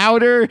the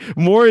louder,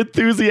 more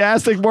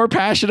enthusiastic, more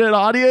passionate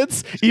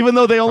audience, even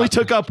though they only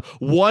took up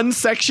one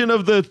section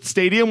of the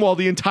stadium while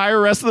the entire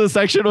rest of the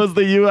section was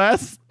the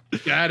U.S.?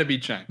 Gotta be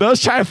China.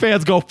 Those China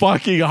fans go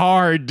fucking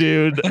hard,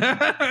 dude.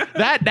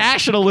 That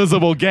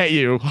nationalism will get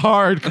you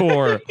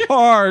hardcore.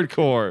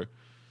 Hardcore.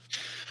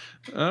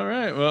 All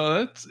right.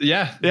 Well,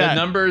 the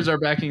numbers are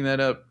backing that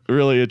up.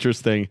 Really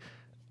interesting.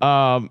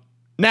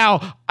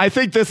 Now, I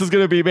think this is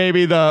going to be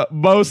maybe the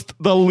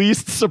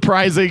least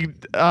surprising,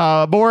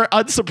 more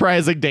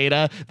unsurprising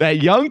data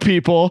that young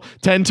people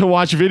tend to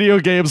watch video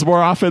games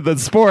more often than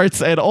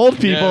sports, and old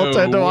people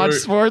tend to watch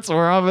sports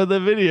more often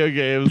than video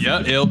games.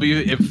 Yeah, it'll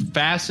be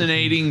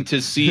fascinating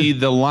to see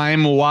the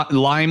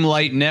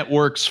Limelight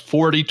Network's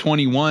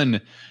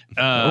 4021.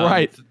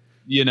 Right.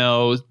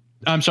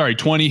 I'm sorry,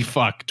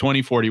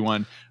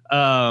 2041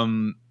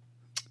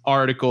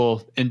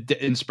 article and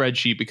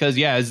spreadsheet, because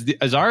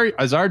as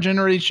our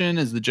generation,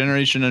 as the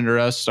generation under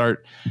us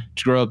start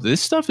to grow up,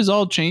 this stuff is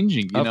all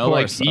changing. Of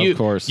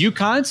course. You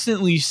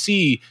constantly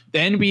see the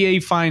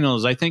NBA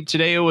finals. I think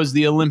today it was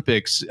the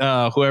Olympics.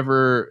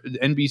 Whoever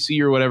NBC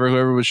or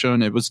whoever was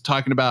showing it was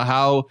talking about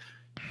how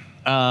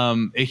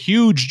a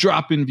huge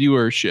drop in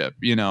viewership.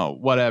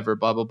 Whatever,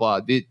 blah blah blah.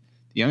 The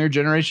younger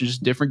generation is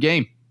just different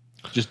game.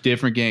 Just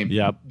different game.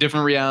 Yeah.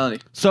 Different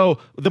reality. So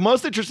the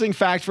most interesting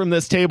fact from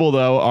this table,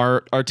 though,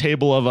 our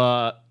table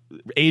of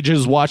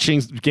ages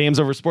watching games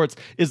over sports,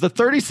 is the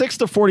 36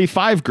 to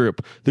 45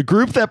 group. The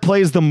group that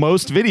plays the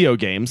most video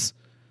games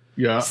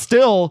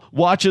still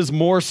watches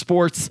more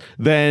sports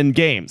than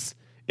games.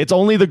 It's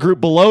only the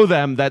group below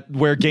them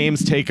where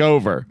games take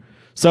over.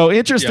 So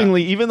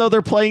interestingly, even though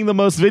they're playing the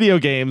most video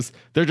games,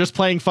 they're just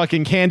playing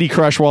fucking Candy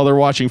Crush while they're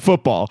watching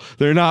football.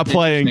 They're not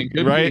playing,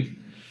 right?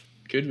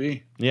 Could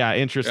be. Yeah,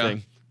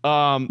 interesting.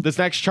 This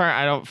next chart,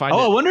 I don't find.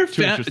 I wonder if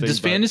does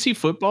fantasy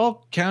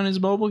football count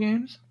as mobile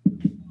games?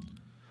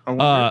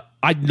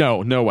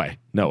 No way.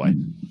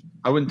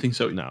 I wouldn't think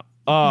so. No.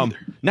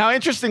 Now,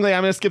 interestingly,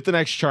 I'm going to skip the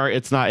next chart.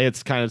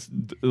 It's kind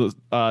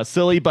of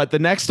silly, but the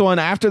next one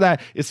after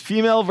that is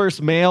female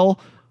versus male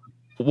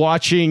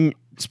watching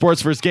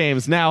sports versus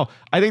games. Now,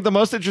 I think the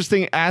most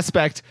interesting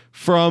aspect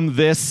from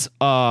this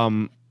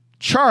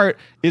chart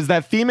is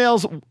that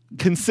females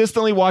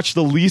consistently watch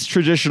the least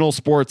traditional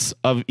sports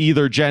of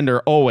either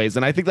gender always.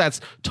 And I think that's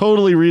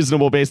totally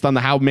reasonable based on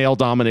how male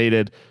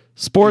dominated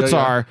sports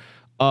are.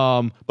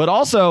 But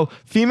also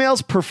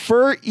females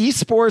prefer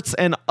esports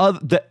and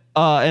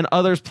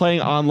others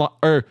playing online,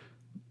 or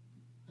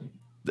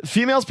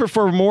females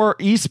prefer more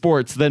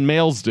esports than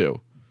males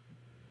do.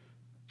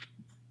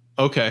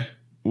 Okay.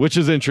 Which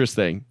is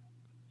interesting.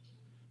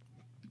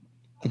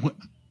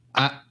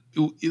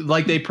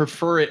 Like they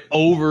prefer it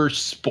over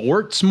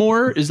sports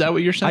more? Is that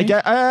what you're saying?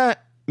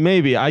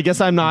 Maybe. I guess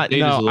I'm not.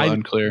 Data's a little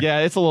unclear. Yeah,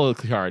 it's a little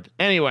hard.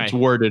 Anyway. It's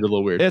worded a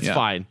little weird. It's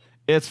fine.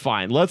 It's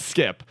fine. Let's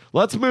skip.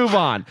 Let's move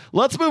on.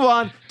 Let's move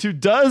on to,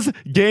 does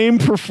game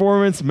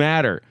performance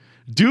matter?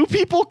 Do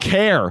people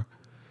care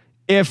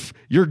if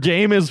your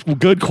game is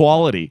good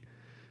quality?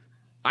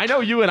 I know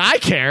you and I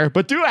care,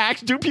 but do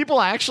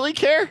people actually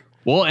care?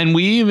 Well, and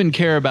we even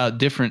care about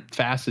different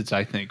facets,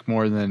 I think,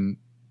 more than,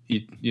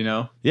 you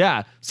know?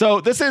 Yeah.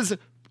 So this is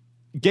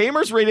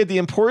gamers rated the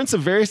importance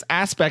of various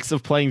aspects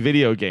of playing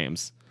video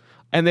games.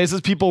 And this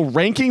is people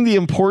ranking the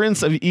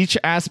importance of each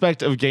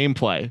aspect of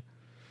gameplay.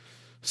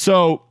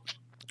 So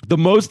the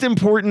most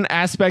important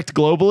aspect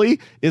globally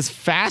is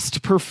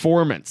fast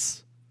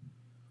performance.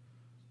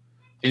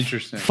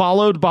 Interesting.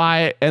 Followed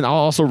by, and I'll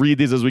also read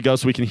these as we go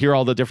so we can hear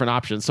all the different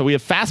options. So we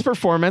have fast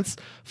performance,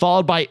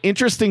 followed by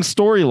interesting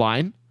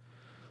storyline,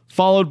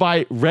 followed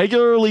by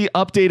regularly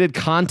updated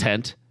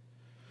content,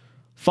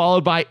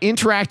 followed by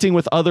interacting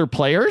with other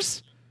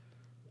players,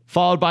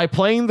 followed by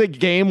playing the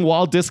game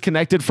while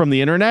disconnected from the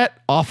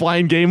internet,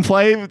 offline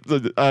gameplay,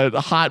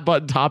 a hot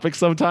button topic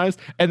sometimes,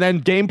 and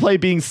then gameplay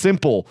being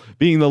simple,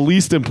 being the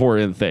least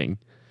important thing.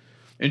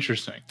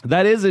 Interesting.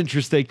 That is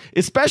interesting,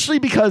 especially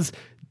because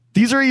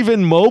these are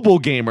even mobile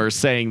gamers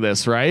saying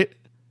this, right?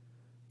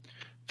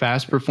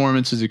 Fast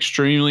performance is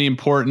extremely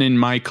important in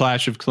my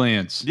Clash of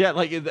Clans. Yeah,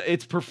 like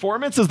its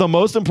performance is the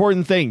most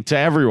important thing to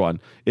everyone,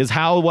 is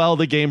how well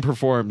the game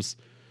performs.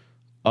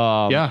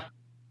 Yeah.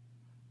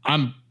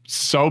 I'm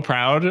so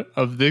proud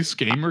of this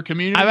gamer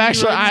community. I'm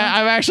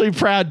actually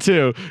proud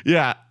too.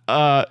 Yeah.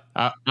 I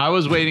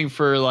was waiting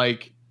for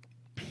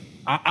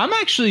I'm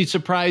actually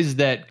surprised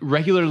that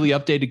regularly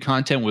updated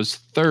content was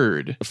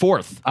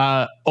fourth.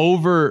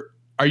 Over.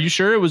 Are you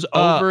sure it was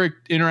over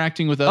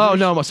interacting with others?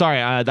 Oh no,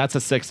 sorry. That's a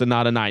 6 and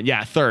not a 9.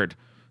 Yeah, third.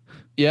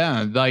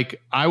 Yeah,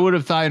 I would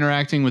have thought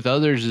interacting with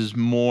others is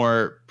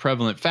more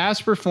prevalent.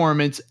 Fast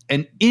performance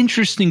and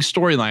interesting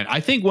storyline.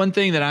 I think one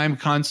thing that I'm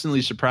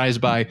constantly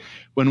surprised by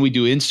when we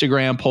do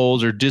Instagram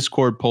polls or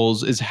Discord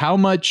polls is how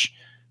much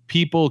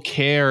people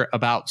care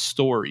about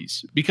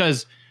stories.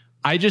 Because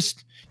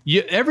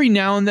every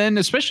now and then,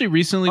 especially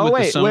recently the Sony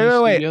wait.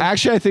 studios,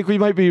 Actually, I think we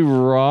might be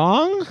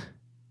wrong.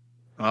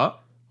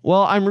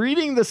 Well, I'm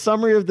reading the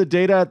summary of the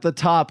data at the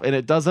top, and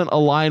it doesn't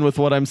align with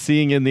what I'm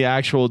seeing in the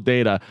actual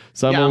data.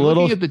 So I'm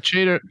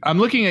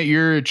looking at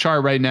your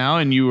chart right now,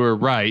 and you were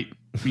right.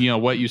 You know,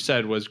 what you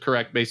said was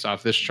correct based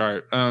off this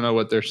chart. I don't know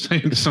what they're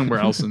saying somewhere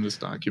else in this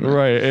document.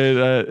 Right.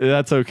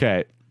 That's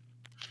okay.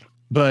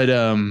 But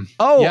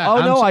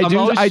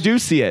I do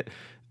see it.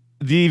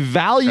 The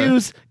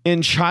values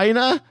in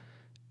China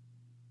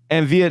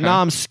and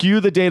Vietnam skew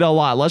the data a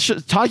lot. Let's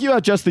talk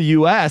about just the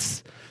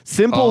U.S.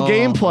 Simple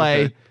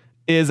gameplay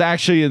is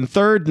actually in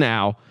third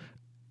now.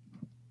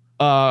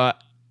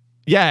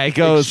 It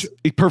goes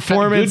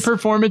performance. Good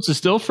performance is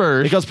still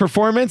first. It goes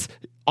performance,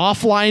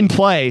 offline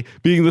play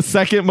being the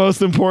second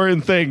most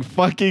important thing.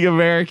 Fucking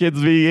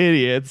Americans being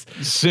idiots.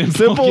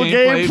 Simple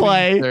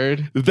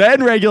gameplay,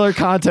 then regular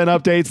content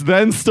updates,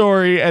 then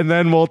story, and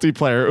then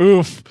multiplayer.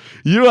 Oof.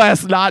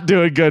 US not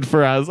doing good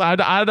for us.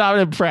 I'm not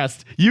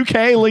impressed.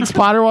 UK, Link's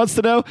Potter wants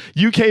to know.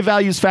 UK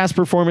values fast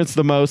performance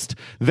the most,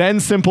 then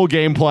simple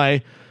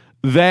gameplay,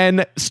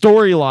 then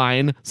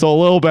storyline, so a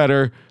little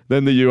better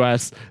than the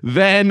US,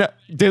 then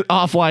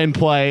offline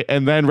play,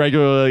 and then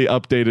regularly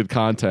updated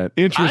content.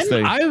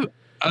 Interesting.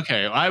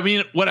 Okay. I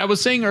mean, what I was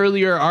saying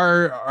earlier,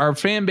 our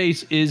fan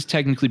base is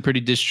technically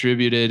pretty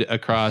distributed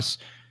across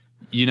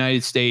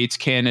United States,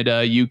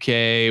 Canada,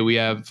 UK. We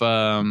have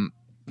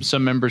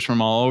some members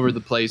from all over the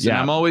place. Yeah. And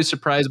I'm always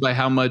surprised by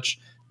how much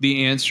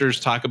the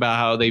answers talk about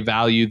how they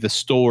value the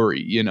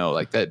story,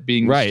 like that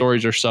being the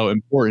stories are so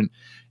important.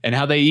 And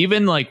how they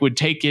even would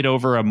take it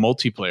over a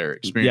multiplayer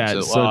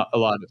experience a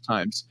lot of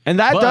times. And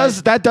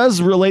that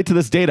does relate to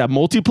this data.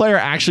 Multiplayer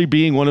actually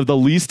being one of the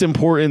least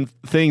important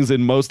things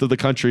in most of the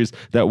countries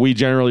that we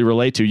generally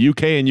relate to.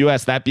 UK and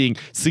US, that being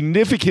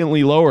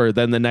significantly lower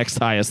than the next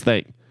highest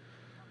thing.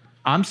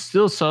 I'm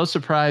still so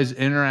surprised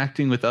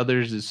interacting with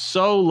others is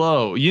so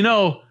low.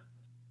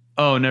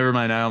 Oh, never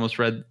mind. I almost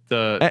read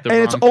the and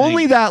it's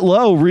only that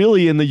low,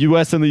 really, in the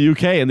U.S. and the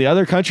U.K. and the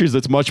other countries.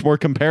 It's much more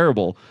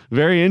comparable.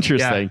 Very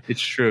interesting. Yeah,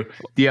 it's true.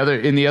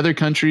 In the other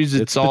countries,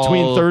 it's all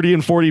between 30%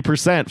 and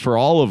 40% for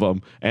all of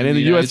them, and in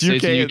the U.S.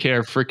 States, UK, UK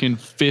are freaking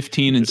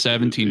 15% and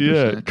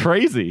 17%. Yeah,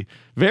 crazy.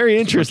 Very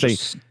interesting.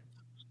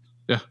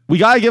 Yeah, we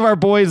gotta give our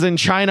boys in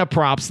China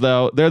props,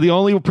 though. They're the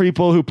only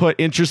people who put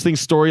interesting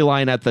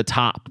storyline at the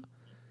top.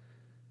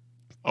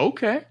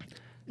 Okay.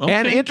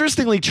 And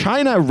interestingly,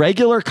 China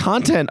regular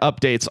content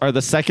updates are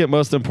the second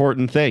most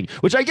important thing,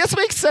 which I guess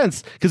makes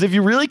sense because if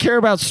you really care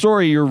about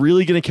story, you're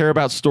really going to care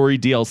about story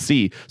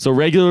DLC. So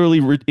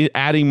regularly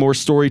adding more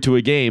story to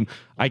a game,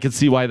 I can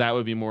see why that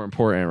would be more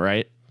important,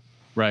 right?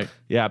 Right.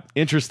 Yeah.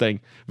 Interesting.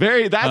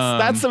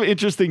 That's some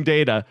interesting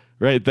data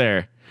right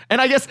there. And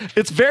I guess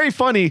it's very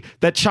funny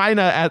that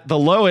China at the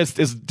lowest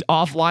is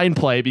offline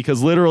play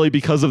because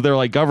of their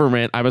like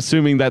government, I'm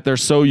assuming that they're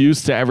so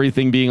used to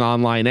everything being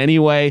online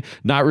anyway,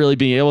 not really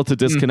being able to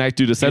disconnect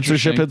due to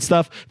censorship and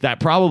stuff, that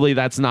probably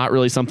that's not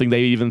really something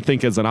they even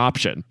think is an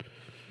option.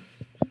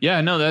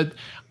 Yeah, no,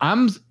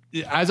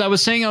 as I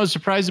was saying, I was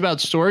surprised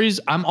about stories.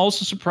 I'm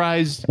also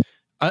surprised,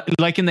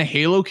 like in the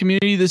Halo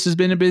community, this has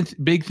been a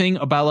big thing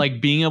about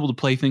like being able to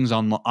play things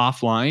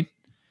offline.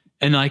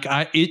 And like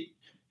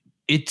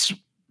it's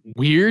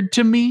weird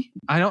to me.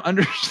 I don't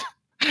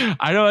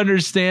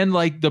understand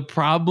like the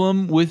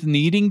problem with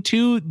needing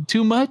too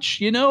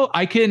much, you know?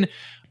 I get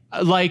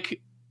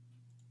like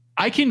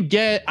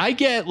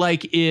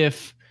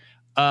if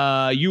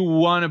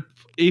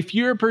if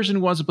you're a person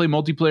who wants to play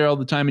multiplayer all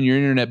the time and your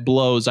internet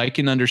blows, I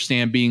can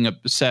understand being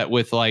upset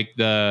with like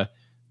the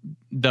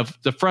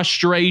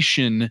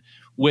frustration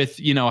with,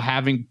 you know,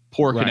 having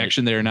poor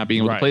connection there and not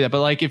being able to play that.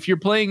 But like if you're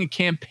playing a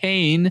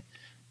campaign,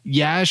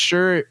 yeah,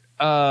 sure.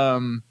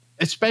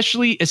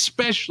 Especially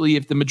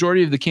if the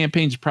majority of the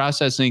campaign's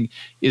processing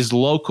is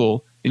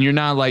local and you're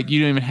not like,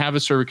 you don't even have a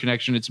server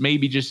connection. It's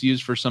maybe just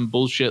used for some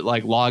bullshit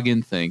like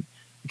login thing.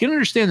 I can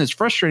understand that's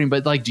frustrating,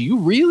 but like, do you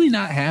really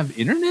not have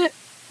internet?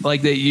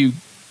 Like that you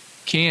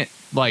can't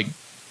like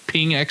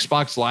ping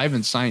Xbox Live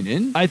and sign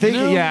in? I think,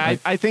 you know?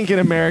 I think in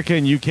America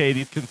and UK,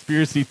 these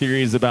conspiracy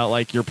theories about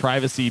like your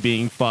privacy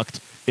being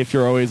fucked if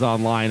you're always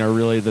online are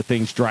really the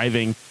things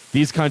driving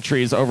these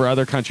countries over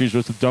other countries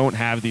which don't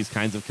have these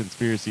kinds of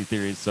conspiracy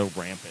theories so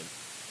rampant.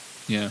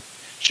 Yeah.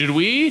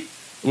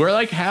 We're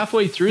like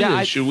halfway through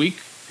this. Should we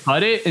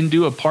cut it and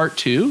do a part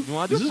 2?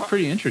 This is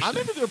pretty interesting. I'm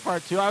going to do a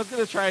part 2. I was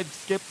going to try and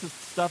skip to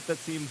stuff that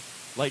seems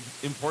like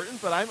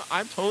important, but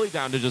I'm totally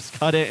down to just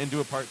cut it and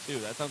do a part 2.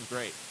 That sounds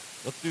great.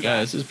 Let's do that.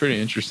 Yeah, this is pretty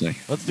interesting.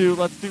 Let's do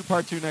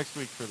part 2 next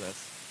week for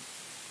this.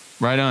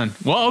 Right on.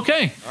 Well,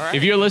 okay. All right.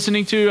 If you're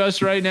listening to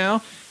us right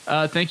now,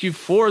 thank you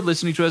for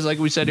listening to us. Like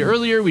we said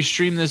earlier, we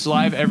stream this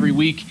live every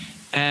week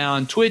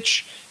on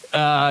Twitch.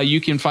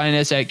 You can find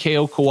us at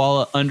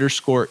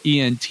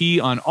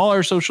KOKoala_ENT on all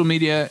our social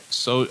media.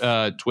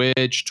 So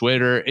Twitch,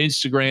 Twitter,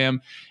 Instagram.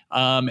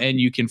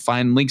 And you can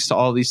find links to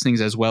all these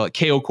things as well at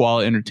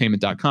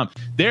KOKoalaEntertainment.com.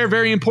 There,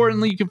 very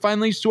importantly, you can find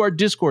links to our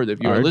Discord.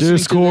 If you are listening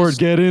Discord, to this,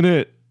 get in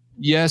it.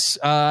 Yes.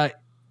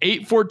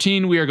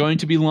 8/14, we are going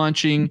to be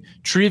launching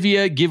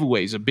trivia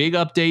giveaways, a big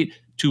update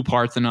to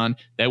Parthenon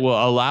that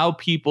will allow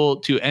people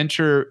to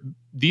enter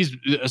these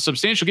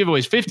substantial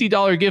giveaways.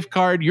 $50 gift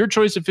card, your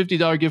choice of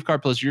 $50 gift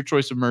card plus your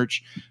choice of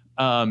merch.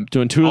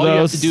 Doing 2 of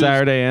those,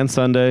 Saturday and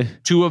Sunday.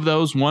 2 of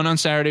those, 1 on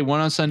Saturday, 1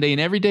 on Sunday, and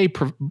every day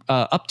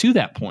up to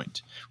that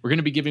point. We're going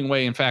to be giving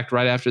away, in fact,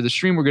 right after the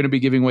stream, we're going to be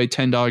giving away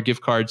 $10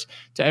 gift cards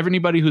to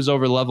everybody who's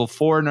over level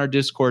 4 in our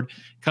Discord.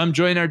 Come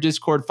join our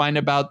Discord, find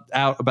out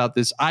about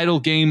this idle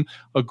game,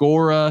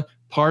 Agora,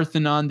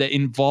 Parthenon, that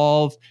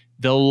involve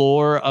the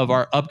lore of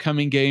our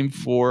upcoming game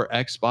for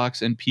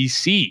Xbox and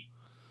PC.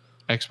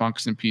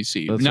 Xbox and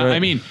PC. That's now, right. I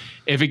mean,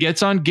 if it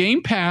gets on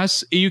Game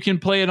Pass, you can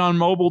play it on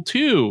mobile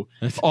too.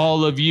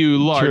 All of you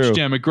large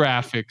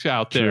demographics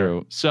out there.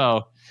 True.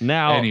 So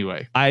now,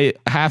 anyway, I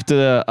have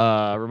to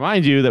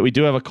remind you that we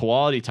do have a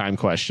quality time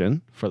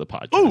question for the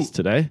podcast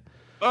today.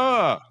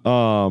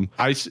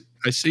 I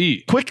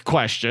see. Quick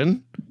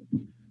question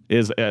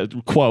is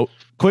quote.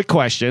 Quick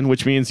question,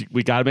 which means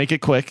we got to make it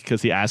quick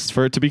because he asked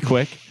for it to be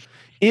quick.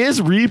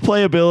 Is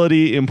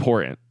replayability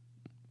important?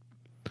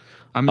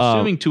 I'm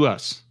assuming to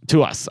us.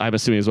 To us, I'm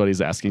assuming is what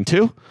he's asking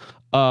too.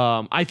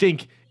 I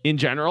think in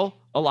general,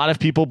 a lot of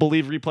people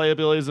believe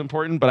replayability is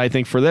important, but I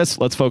think for this,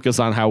 let's focus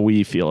on how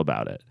we feel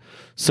about it.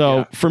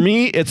 So for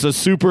me, it's a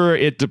super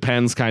it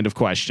depends kind of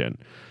question.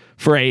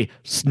 For a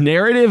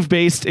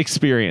narrative-based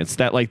experience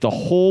that like the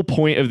whole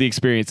point of the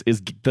experience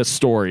is the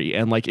story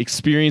and like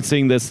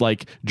experiencing this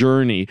like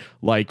journey.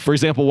 Like, for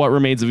example, What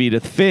Remains of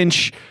Edith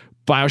Finch,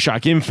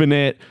 BioShock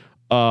Infinite,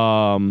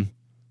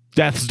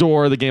 Death's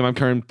Door, the game I'm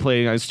currently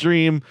playing on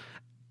stream,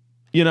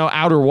 you know,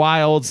 Outer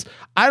Wilds.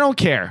 I don't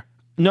care.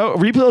 No,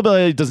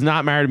 replayability does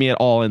not matter to me at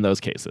all in those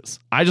cases.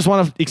 I just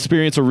want to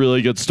experience a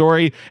really good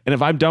story, and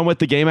if I'm done with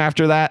the game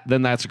after that,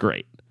 then that's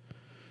great.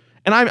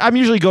 And I'm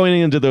usually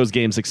going into those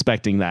games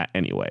expecting that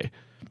anyway.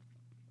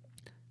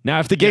 Now,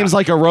 if the game's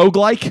like a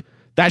roguelike,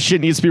 that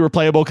shit needs to be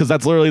replayable because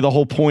that's literally the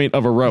whole point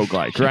of a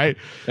roguelike, right?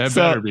 That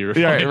better be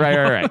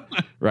replayable.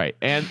 Right.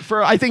 And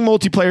for, I think,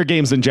 multiplayer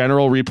games in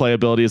general,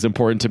 replayability is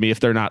important to me if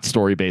they're not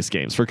story-based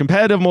games. For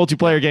competitive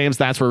multiplayer games,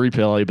 that's where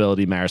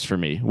replayability matters for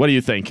me. What do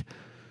you think?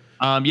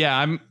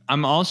 Yeah,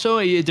 I'm also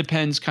a it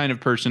depends kind of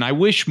person. I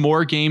wish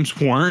more games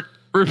weren't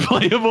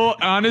replayable,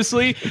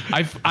 honestly.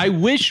 I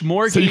wish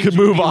more so games you could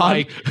move on.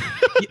 Like,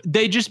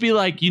 they just be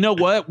like, you know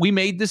what? We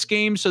made this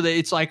game so that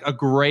it's like a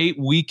great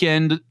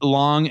weekend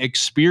long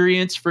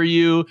experience for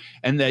you,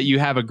 and that you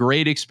have a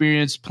great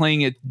experience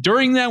playing it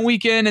during that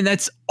weekend, and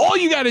that's all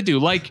you got to do.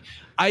 Like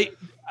I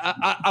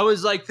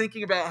was like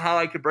thinking about how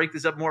I could break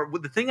this up more.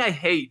 The thing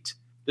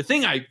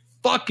I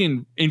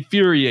fucking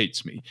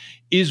infuriates me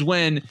is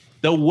when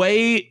the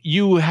way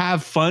you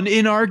have fun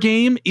in our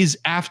game is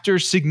after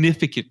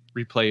significant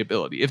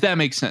replayability, if that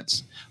makes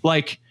sense.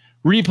 Like,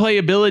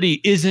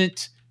 replayability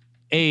isn't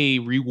a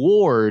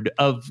reward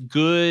of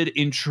good,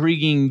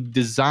 intriguing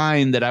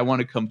design that I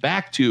want to come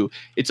back to.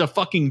 It's a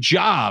fucking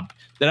job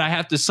that I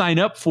have to sign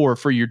up for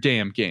your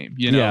damn game,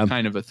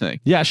 kind of a thing.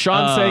 Yeah,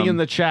 Sean's saying in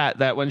the chat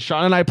that when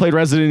Sean and I played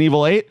Resident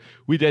Evil 8,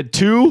 we did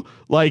 2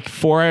 like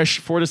 4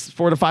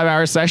 to 5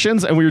 hour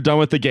sessions, and we were done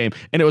with the game,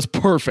 and it was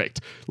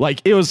perfect.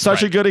 Like, it was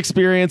such a good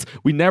experience.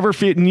 We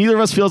neither of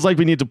us feels like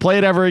we need to play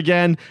it ever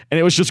again, and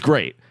it was just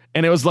great.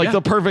 And it was like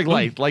the perfect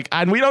length. Like,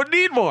 and we don't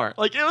need more.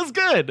 Like, it was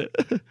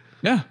good.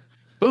 Yeah.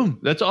 Boom.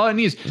 That's all it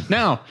needs.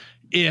 Now,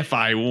 if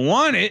I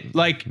want it,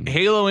 like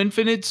Halo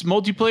Infinite's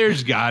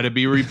multiplayer's got to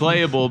be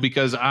replayable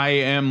because I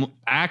am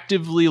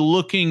actively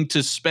looking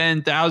to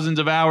spend thousands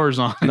of hours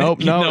on it.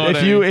 Nope.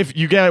 If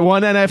you get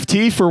one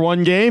NFT for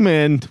one game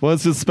and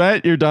once it's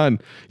spent, you're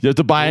done. You have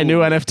to buy a new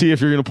NFT if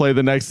you're going to play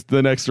the next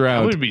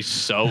round. That would be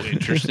so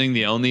interesting.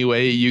 The only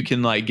way you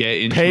can like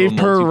get into pay a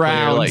per multiplayer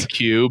round, like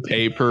queue,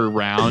 pay per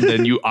round,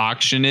 and you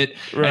auction it,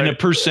 and a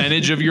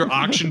percentage of your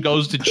auction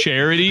goes to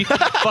charity.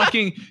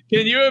 Fucking,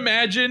 can you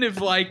imagine if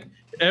like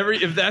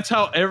if that's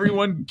how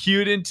everyone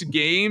queued into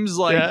games,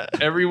 like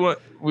everyone,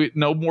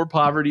 no more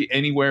poverty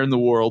anywhere in the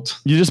world.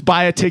 You just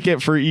buy a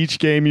ticket for each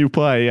game you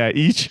play. Yeah,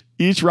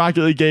 each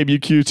Rocket League game you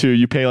queue to,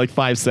 you pay like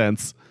 5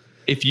 cents.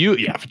 If you,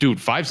 dude,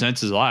 5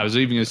 cents is a lot. I was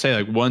even gonna say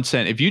like 1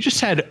 cent. If you just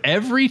had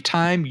every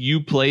time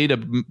you played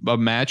a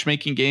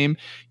matchmaking game,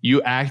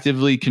 you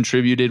actively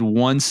contributed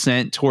 1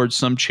 cent towards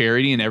some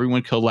charity, and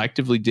everyone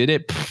collectively did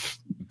it.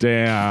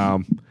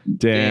 Damn.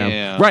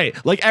 Right,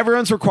 like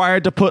everyone's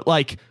required to put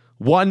like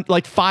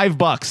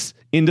 $5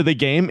 into the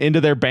game, into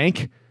their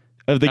bank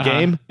of the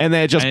game, and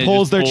then it just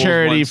pulls their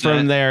charity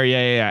from there.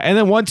 Yeah. And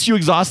then once you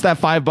exhaust that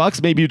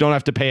 $5, maybe you don't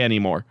have to pay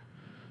anymore.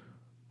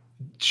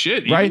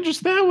 Shit, right? Even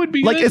just that would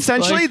be like good.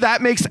 Essentially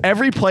that makes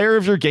every player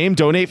of your game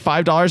donate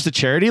 $5 to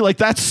charity. Like,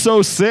 that's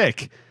so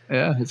sick.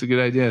 Yeah, it's a good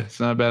idea. It's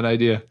not a bad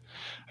idea.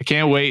 I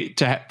can't wait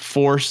to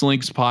force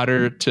Link's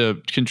Potter to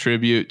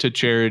contribute to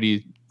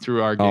charity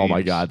through our games. Oh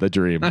my God, the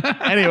dream.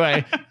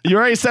 Anyway, you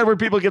already said where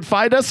people can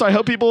find us, so I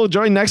hope people will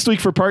join next week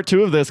for part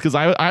 2 of this, because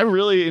I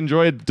really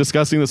enjoyed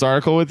discussing this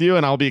article with you,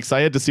 and I'll be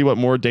excited to see what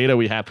more data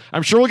we have.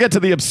 I'm sure we'll get to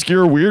the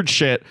obscure weird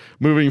shit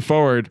moving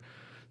forward.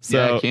 So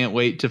yeah, I can't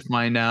wait to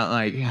find out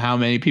like how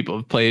many people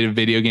have played a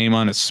video game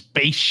on a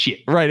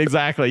spaceship. Right,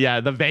 exactly. Yeah,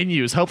 the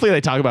venues. Hopefully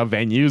they talk about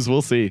venues.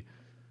 We'll see.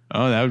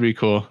 Oh, that would be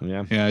cool.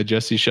 Yeah.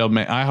 Jesse Shell.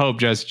 I hope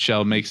Jesse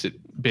Shell makes it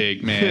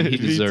big, man. He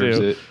deserves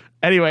it.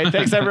 Anyway,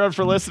 thanks everyone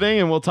for listening,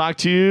 and we'll talk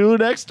to you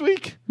next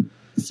week.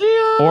 See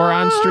ya. Or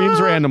on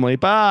streams randomly.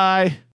 Bye.